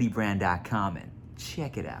go to goodybrand.com and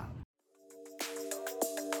check it out.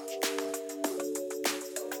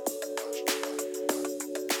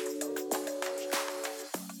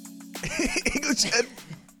 English and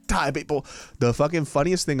Thai people. The fucking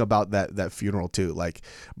funniest thing about that funeral too, like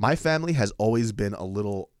my family has always been a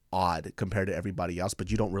little odd compared to everybody else,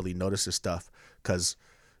 but you don't really notice this stuff because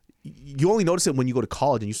you only notice it when you go to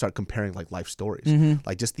college and you start comparing like life stories.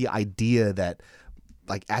 Like just the idea that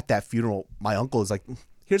like at that funeral, my uncle is like,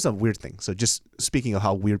 here's a weird thing. So just speaking of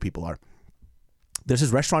how weird people are, there's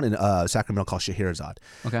this restaurant in Sacramento called Scheherazade.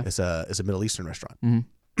 Okay. It's a Middle Eastern restaurant.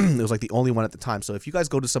 It was like the only one at the time. So if you guys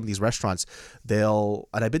go to some of these restaurants, and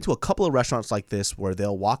I've been to a couple of restaurants like this where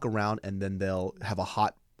they'll walk around and then they'll have a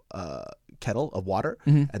hot kettle of water,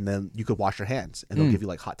 and then you could wash your hands, and they'll give you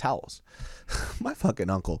like hot towels. My fucking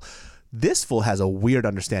uncle. This fool has a weird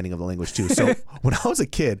understanding of the language too. So when I was a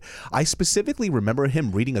kid, I specifically remember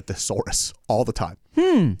him reading a thesaurus all the time.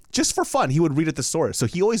 Just for fun, he would read a thesaurus. So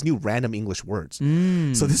he always knew random English words.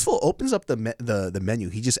 So this fool opens up the menu.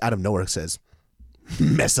 He just out of nowhere says,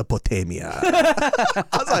 Mesopotamia. I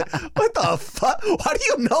was like, what the fuck? Why do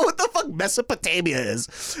you know what the fuck Mesopotamia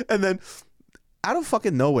is? And then out of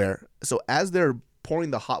fucking nowhere, so as they're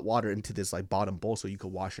pouring the hot water into this like bottom bowl so you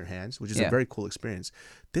could wash your hands, which is a very cool experience,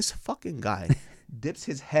 this fucking guy dips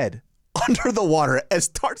his head under the water and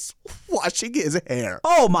starts washing his hair.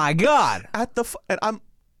 Oh my God. And I'm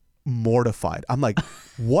mortified. I'm like,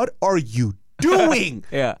 what are you doing?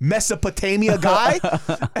 Mesopotamia guy?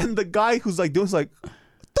 And the guy who's like doing is like, what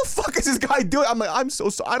the fuck is this guy doing? I'm like, I'm so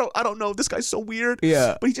sorry. I don't know. This guy's so weird.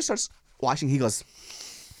 Yeah. But he just starts washing. He goes,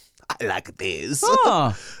 I like this.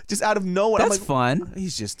 Oh, just out of nowhere. that's I'm like, fun.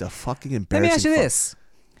 He's just a fucking Let embarrassing me ask you fuck. this.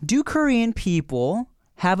 Do Korean people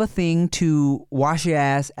have a thing to wash your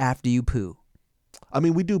ass after you poo? I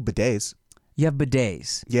mean, we do bidets. You have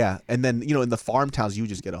bidets. Yeah. And then, in the farm towns, you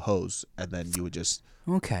just get a hose and then you would just...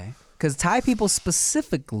 Okay. Because Thai people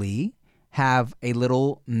specifically have a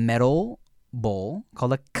little metal bowl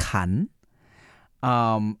called a kan,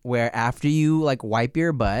 where after you like wipe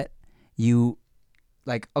your butt, you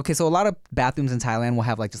like, okay, so a lot of bathrooms in Thailand will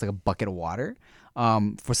have like just like a bucket of water.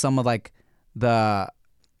 For some of like the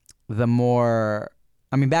more,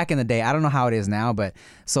 I mean, back in the day, I don't know how it is now, but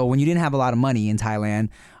so when you didn't have a lot of money in Thailand,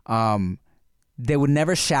 they would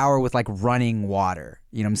never shower with like running water.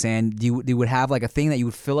 You know what I'm saying? You would have like a thing that you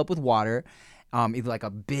would fill up with water, either like a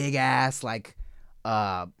big ass like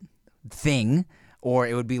thing, or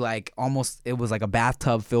it would be like it was like a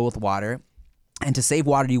bathtub filled with water. And to save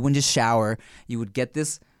water, you wouldn't just shower. You would get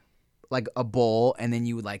this like a bowl, and then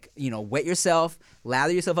you would like, wet yourself,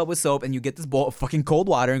 lather yourself up with soap, and you get this bowl of fucking cold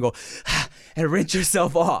water and go and rinse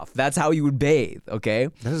yourself off. That's how you would bathe, okay?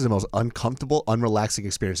 That is the most uncomfortable, unrelaxing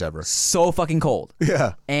experience ever. So fucking cold.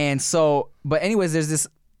 Yeah. And so, but anyways, there's this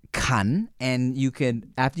kan, and you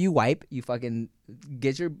can, after you wipe, you fucking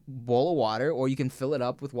get your bowl of water, or you can fill it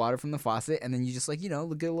up with water from the faucet, and then you just like, get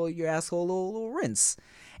your asshole a little rinse.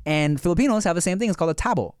 And Filipinos have the same thing. It's called a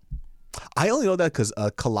tabo. I only know that because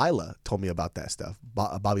Kalila told me about that stuff,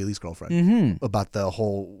 Bobby Lee's girlfriend, about the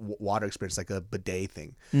whole water experience, like a bidet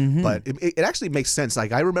thing. But it actually makes sense.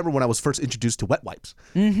 Like, I remember when I was first introduced to wet wipes,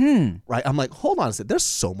 right? I'm like, hold on a second. There's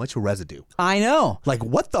so much residue. I know. Like,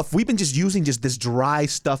 what the we've been just using just this dry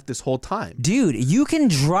stuff this whole time. Dude, you can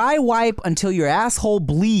dry wipe until your asshole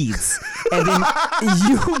bleeds, and then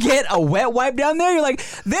you get a wet wipe down there, you're like,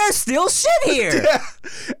 there's still shit here. Yeah.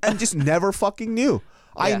 And just never fucking knew.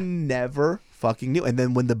 Yeah. I never fucking knew. And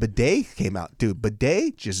then when the bidet came out, dude,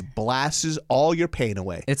 bidet just blasts all your pain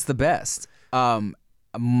away. It's the best. My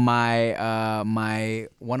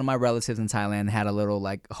one of my relatives in Thailand had a little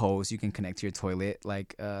like hose you can connect to your toilet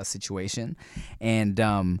like situation,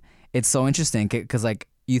 and it's so interesting because like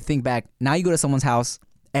you think back now, you go to someone's house,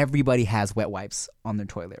 everybody has wet wipes on their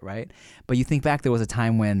toilet, right? But you think back, there was a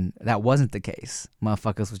time when that wasn't the case.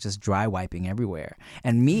 Motherfuckers was just dry wiping everywhere.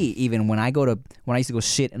 And me, even when I used to go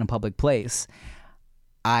shit in a public place,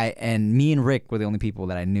 me and Rick were the only people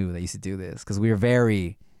that I knew that used to do this, because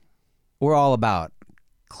we're all about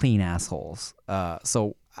clean assholes.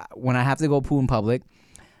 So when I have to go poo in public,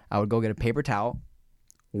 I would go get a paper towel,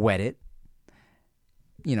 wet it,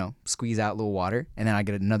 squeeze out a little water, and then I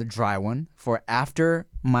get another dry one. For after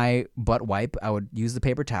my butt wipe, I would use the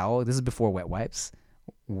paper towel. This is before wet wipes.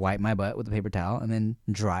 Wipe my butt with the paper towel, and then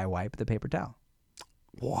dry wipe the paper towel.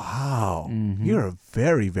 Wow. You're a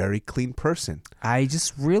very, very clean person. I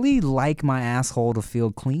just really like my asshole to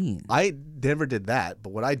feel clean. I never did that,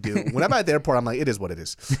 but what I do, when I'm at the airport, I'm like, it is what it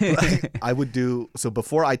is. I would do, so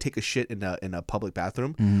before I take a shit in a public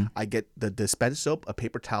bathroom, I get the dispense soap, a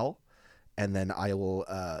paper towel, and then I will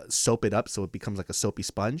soap it up so it becomes like a soapy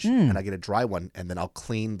sponge. And I get a dry one, and then I'll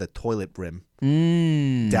clean the toilet rim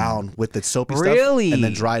down with the soapy stuff. And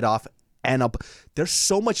then dry it off. And there's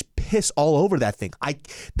so much piss all over that thing.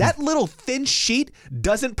 That little thin sheet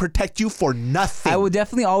doesn't protect you for nothing. I would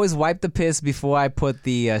definitely always wipe the piss before I put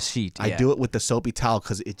the sheet. I do it with the soapy towel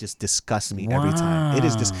because it just disgusts me every time. It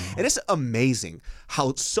is and it's amazing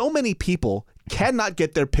how so many people cannot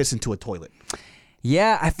get their piss into a toilet.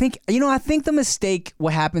 Yeah, I think the mistake,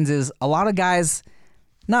 what happens is a lot of guys,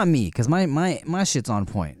 Not me, because my shit's on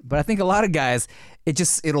point. But I think a lot of guys,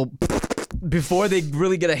 it'll before they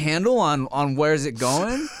really get a handle on where's it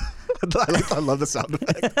going. I love the sound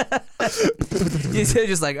effect. You're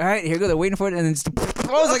just like, all right, here we go. They're waiting for it, and then just,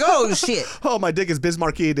 I was like, oh shit. Oh, my dick is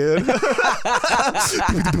Bismarcky, dude.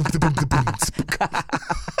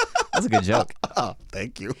 That's a good joke. Oh,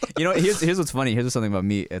 thank you. You know, here's what's funny. Here's something about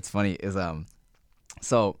me. It's funny is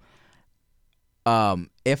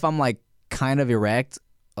if I'm like kind of erect,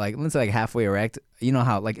 like let's say like halfway erect, you know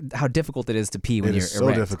how difficult it is to pee when you're so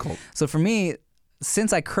erect. difficult. So for me,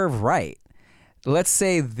 since I curve right, let's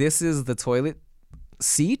say this is the toilet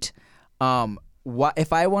seat.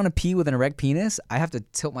 If I want to pee with an erect penis, I have to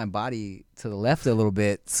tilt my body to the left a little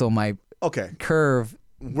bit so my curve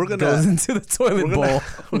goes into the toilet bowl.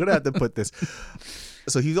 We're gonna have to put this.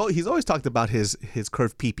 So he's always talked about his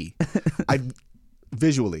curved pee-pee.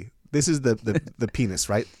 Visually, this is the penis,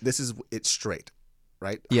 right? This is it's straight,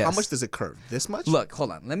 right? Yes. How much does it curve? This much? Look,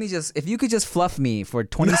 hold on. Let me if you could just fluff me for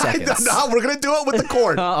 20 seconds. No, we're gonna do it with the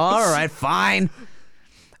cord. All right, fine.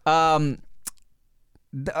 Okay,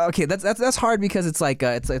 that's hard because it's like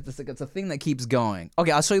it's a thing that keeps going.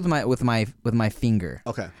 Okay, I'll show you with my finger.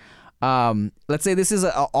 Okay. Let's say this is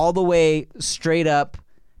a all the way straight up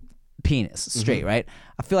penis, straight, right?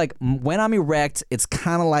 I feel like when I'm erect, it's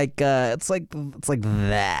kind of like it's like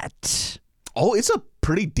that. Oh, it's a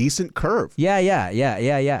pretty decent curve.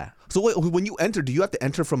 Yeah. So wait, when you enter, do you have to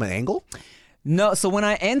enter from an angle? No, so when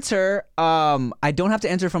I enter, I don't have to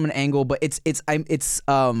enter from an angle, but it's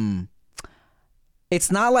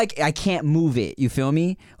not like I can't move it. You feel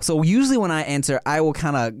me? So usually when I enter, I will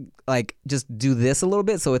kind of like just do this a little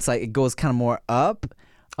bit, so it's like it goes kind of more up.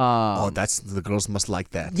 That's the girls must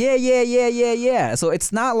like that. Yeah. So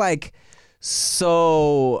it's not like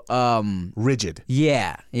so rigid.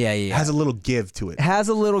 Yeah. It has a little give to it. It has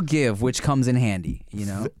a little give, which comes in handy, you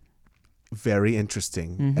know? Very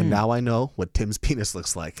interesting. And now I know what Tim's penis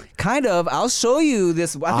looks like. Kind of. I'll show you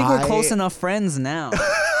this. I think we're close enough friends now.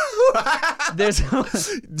 There's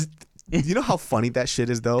You know how funny that shit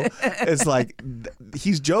is, though? It's like,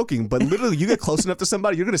 he's joking, but literally you get close enough to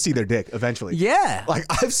somebody, you're going to see their dick eventually. Yeah. Like,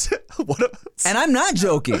 I've said, and I'm not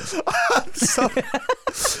joking. So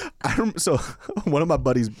one of my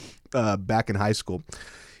buddies back in high school,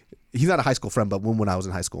 he's not a high school friend, but when I was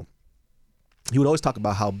in high school, he would always talk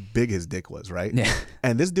about how big his dick was, right? Yeah.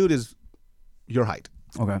 And this dude is your height.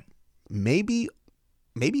 Okay. Maybe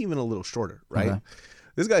even a little shorter, right? Okay.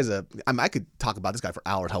 This guy's I could talk about this guy for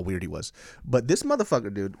hours, how weird he was. But this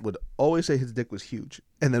motherfucker, dude, would always say his dick was huge.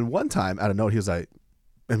 And then one time, out of nowhere, he was like,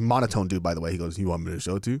 and monotone dude, by the way, he goes, "You want me to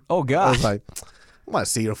show it to you?" Oh, God. I was like, "I want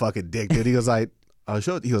to see your fucking dick, dude." He goes like, "I'll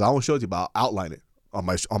show it." He goes, "I won't show it to you, but I'll outline it on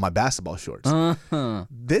my basketball shorts."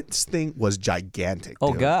 This thing was gigantic, dude.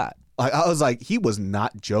 Oh, God. I was like, he was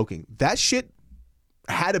not joking. That shit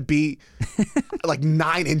had to be like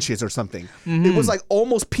 9 inches or something. It was like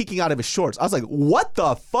almost peeking out of his shorts. I was like, what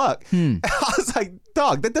the fuck? I was like,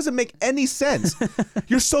 dog, that doesn't make any sense.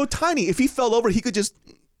 You're so tiny. If he fell over, he could just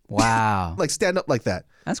like stand up like that.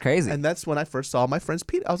 That's crazy. And that's when I first saw my friend's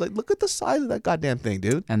Pete. I was like, look at the size of that goddamn thing,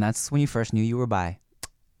 dude. And that's when you first knew you were bi.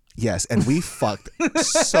 Yes, and we fucked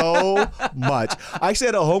so much. I actually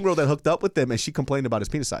had a homegirl that hooked up with him, and she complained about his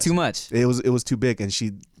penis size. Too much. It was too big, and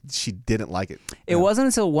she didn't like it. It wasn't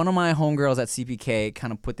until one of my homegirls at CPK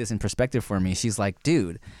kind of put this in perspective for me. She's like,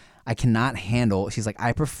 dude, I cannot handle. She's like,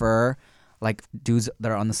 I prefer like dudes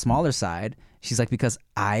that are on the smaller side. She's like, because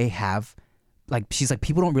I have like, she's like,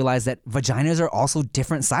 people don't realize that vaginas are also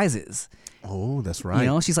different sizes. Oh, that's right. You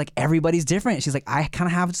know, she's like, everybody's different. She's like, I kind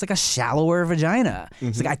of have just like a shallower vagina.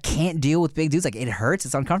 She's like, I can't deal with big dudes. Like, it hurts.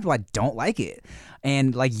 It's uncomfortable. I don't like it.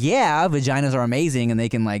 And like, yeah, vaginas are amazing and they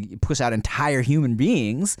can like push out entire human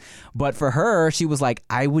beings. But for her, she was like,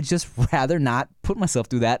 I would just rather not put myself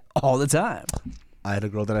through that all the time. I had a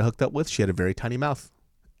girl that I hooked up with. She had a very tiny mouth.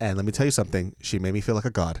 And let me tell you something. She made me feel like a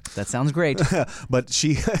god. That sounds great. But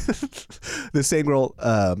she, the same girl,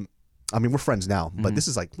 I mean, we're friends now, but this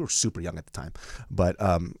is like, we were super young at the time, but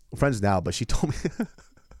friends now, but she told me,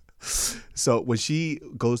 so when she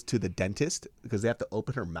goes to the dentist, because they have to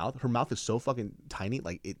open her mouth is so fucking tiny,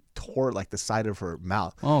 like it tore like the side of her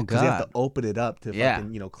mouth. Oh, God. Because they have to open it up to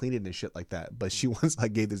fucking, clean it and shit like that. But she once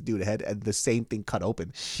like gave this dude a head and the same thing cut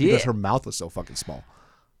open. Shit. Because her mouth was so fucking small.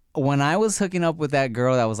 When I was hooking up with that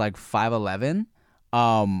girl that was like 5'11",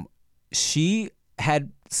 she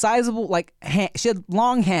had sizable, like, she had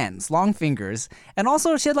long hands, long fingers, and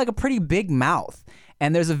also she had like a pretty big mouth.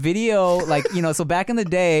 And there's a video, like, so back in the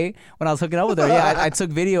day when I was hooking up with her, I took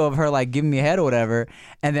video of her like giving me a head or whatever,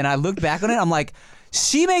 and then I looked back on it, I'm like,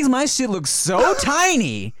 she makes my shit look so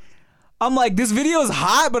tiny. I'm like, this video is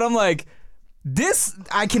hot, but I'm like,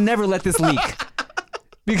 I can never let this leak.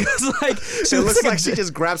 Because like It looks like she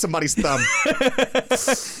just grabbed somebody's thumb. she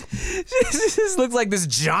just looks like this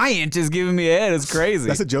giant just giving me a head. It's crazy.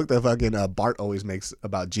 That's a joke that fucking Bart always makes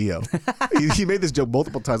about Geo. he made this joke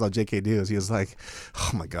multiple times on JK News. He was like,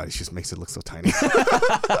 "Oh my god, he just makes it look so tiny."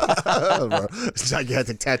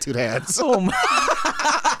 Gigantic tattooed hands. Oh my.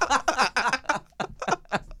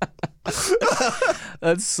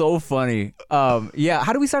 That's so funny. Yeah.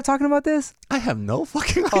 How do we start talking about this? I have no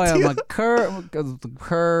fucking idea. Oh yeah, like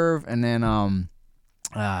curve, and then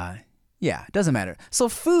yeah, it doesn't matter. So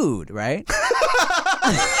food, right?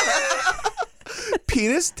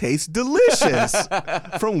 Penis tastes delicious,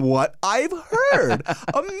 from what I've heard.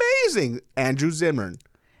 Amazing, Andrew Zimmern.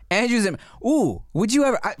 Ooh, would you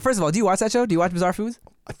ever? First of all, do you watch that show? Do you watch Bizarre Foods?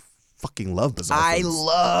 I fucking love Bizarre I Foods.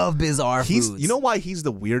 love Bizarre Foods. You know why he's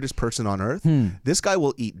the weirdest person on earth? This guy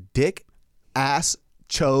will eat dick, ass,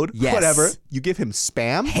 chode, Yes. whatever. You give him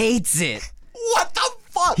spam. Hates it. What the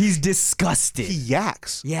fuck? He's disgusted. He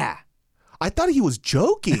yaks. Yeah. I thought he was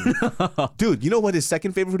joking. Dude, you know what his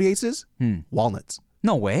second favorite food he hates is? Walnuts.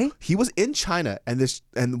 No way. He was in China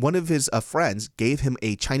and one of his friends gave him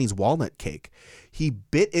a Chinese walnut cake. He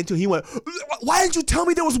bit into it. He went, "Why didn't you tell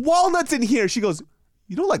me there was walnuts in here?" She goes,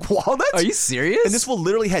 "You don't like walnuts?" Are you serious? And this fool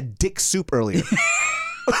literally had dick soup earlier.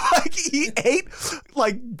 Like he ate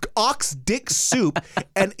like ox dick soup,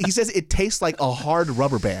 and he says it tastes like a hard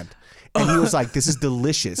rubber band. And he was like, "This is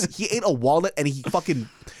delicious." He ate a walnut and he fucking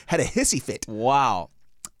had a hissy fit. Wow.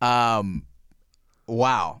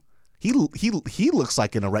 Wow. He looks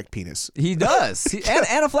like an erect penis. He does.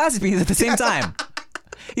 And a flaccid penis at the same time.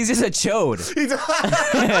 He's just a chode.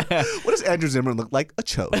 What does Andrew Zimmern look like? A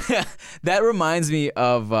chode. That reminds me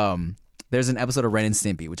of there's an episode of Ren and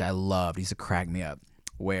Stimpy, which I loved. It used to crack me up,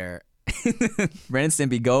 where Ren and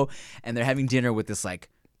Stimpy go and they're having dinner with this like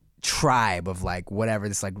tribe of like whatever,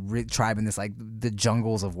 this like tribe in this like the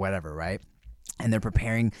jungles of whatever, right? And they're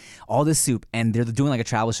preparing all this soup, and they're doing like a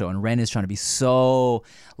travel show, and Ren is trying to be so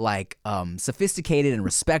like sophisticated and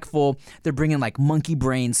respectful. They're bringing like monkey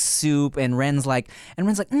brain soup, and Ren's like,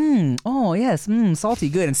 oh yes, salty,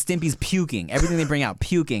 good. And Stimpy's puking. Everything they bring out,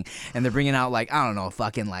 puking. And they're bringing out like, I don't know,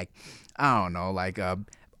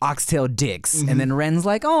 oxtail dicks. And then Ren's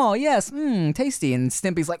like, oh yes, tasty. And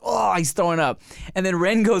Stimpy's like, oh, he's throwing up. And then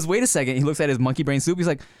Ren goes, wait a second. He looks at his monkey brain soup. He's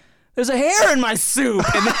like, there's a hair in my soup.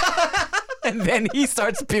 And then he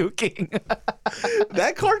starts puking.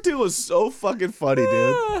 That cartoon was so fucking funny,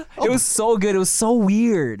 dude. It was so good. It was so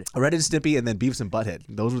weird. Ren and Stimpy and then Beavis and Butthead.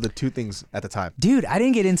 Those were the two things at the time. Dude, I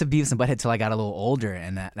didn't get into Beavis and Butthead till I got a little older,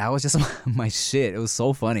 and that was just my shit. It was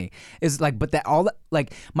so funny. It's like, but that all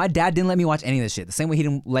like my dad didn't let me watch any of this shit. The same way he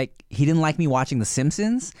didn't like me watching The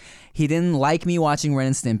Simpsons. He didn't like me watching Ren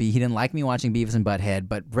and Stimpy. He didn't like me watching Beavis and Butthead.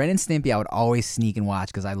 But Ren and Stimpy, I would always sneak and watch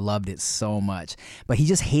because I loved it so much. But he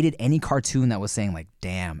just hated any cartoon that was saying like,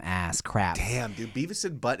 damn, ass, crap. Damn, dude. Beavis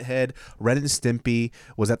and Butthead, Ren and Stimpy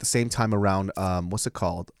was at the same time around, what's it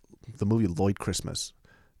called? The movie Lloyd Christmas.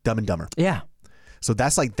 Dumb and Dumber. Yeah. So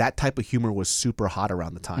that's like that type of humor was super hot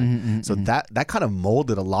around the time. So that kind of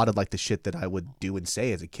molded a lot of like the shit that I would do and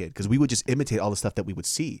say as a kid, because we would just imitate all the stuff that we would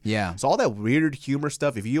see. Yeah. So all that weird humor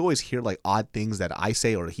stuff, if you always hear like odd things that I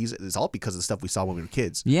say or it's all because of the stuff we saw when we were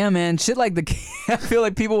kids. Yeah, man. Shit like I feel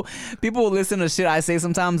like people will listen to shit I say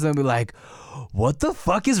sometimes and be like, what the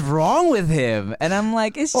fuck is wrong with him? And I'm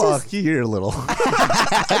like, it's just... You're a little...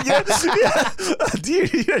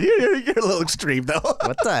 Dude, you're a little extreme, though.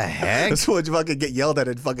 What the heck? That's what you fucking get yelled at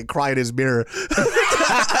and fucking cry in his mirror.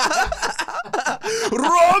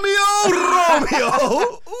 Romeo!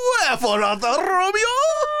 Wherefore art thou, Romeo?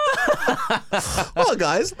 Well,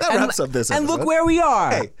 guys, that wraps up this episode. And look where we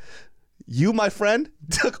are. Hey, you, my friend,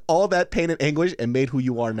 took all that pain and anguish and made who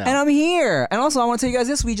you are now. And I'm here. And also, I want to tell you guys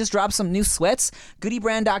this. We just dropped some new sweats.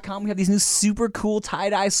 Goodybrand.com. We have these new super cool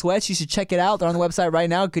tie-dye sweats. You should check it out. They're on the website right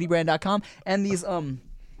now, goodybrand.com. And these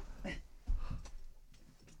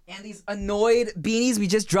annoyed beanies, we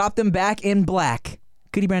just dropped them back in black.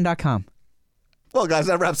 Goodybrand.com. Well, guys,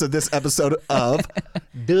 that wraps up this episode of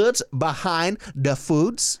Dudes Behind the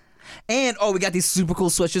Foods. And we got these super cool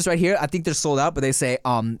sweatshirts right here. I think they're sold out, but they say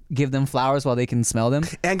give them flowers while they can smell them.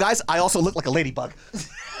 And guys, I also look like a ladybug.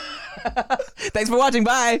 Thanks for watching.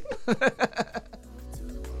 Bye.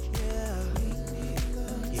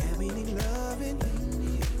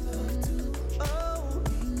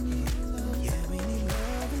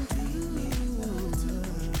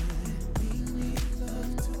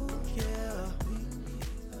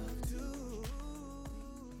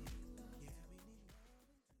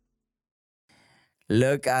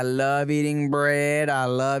 Look, I love eating bread. I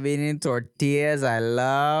love eating tortillas. I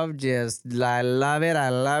love it. I love it.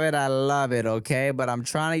 I love it. Okay. But I'm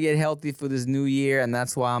trying to get healthy for this new year. And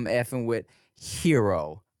that's why I'm effing with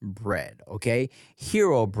Hero Bread. Okay.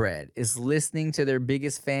 Hero Bread is listening to their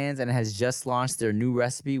biggest fans and has just launched their new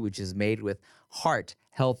recipe, which is made with heart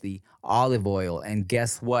healthy olive oil. And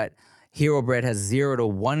guess what? Hero Bread has 0 to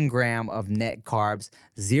 1 gram of net carbs,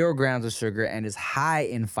 0 grams of sugar, and is high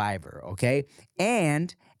in fiber, okay?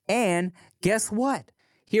 And guess what?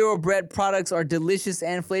 Hero Bread products are delicious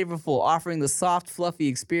and flavorful, offering the soft, fluffy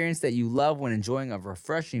experience that you love when enjoying a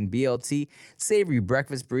refreshing BLT, savory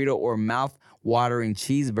breakfast burrito, or mouth-watering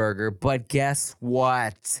cheeseburger. But guess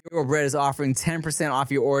what? Hero Bread is offering 10% off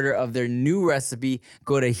your order of their new recipe.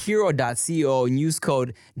 Go to hero.co and use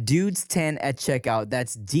code DUDES10 at checkout.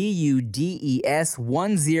 That's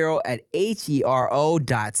DUDES10 at hero.co.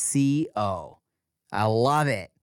 I love it.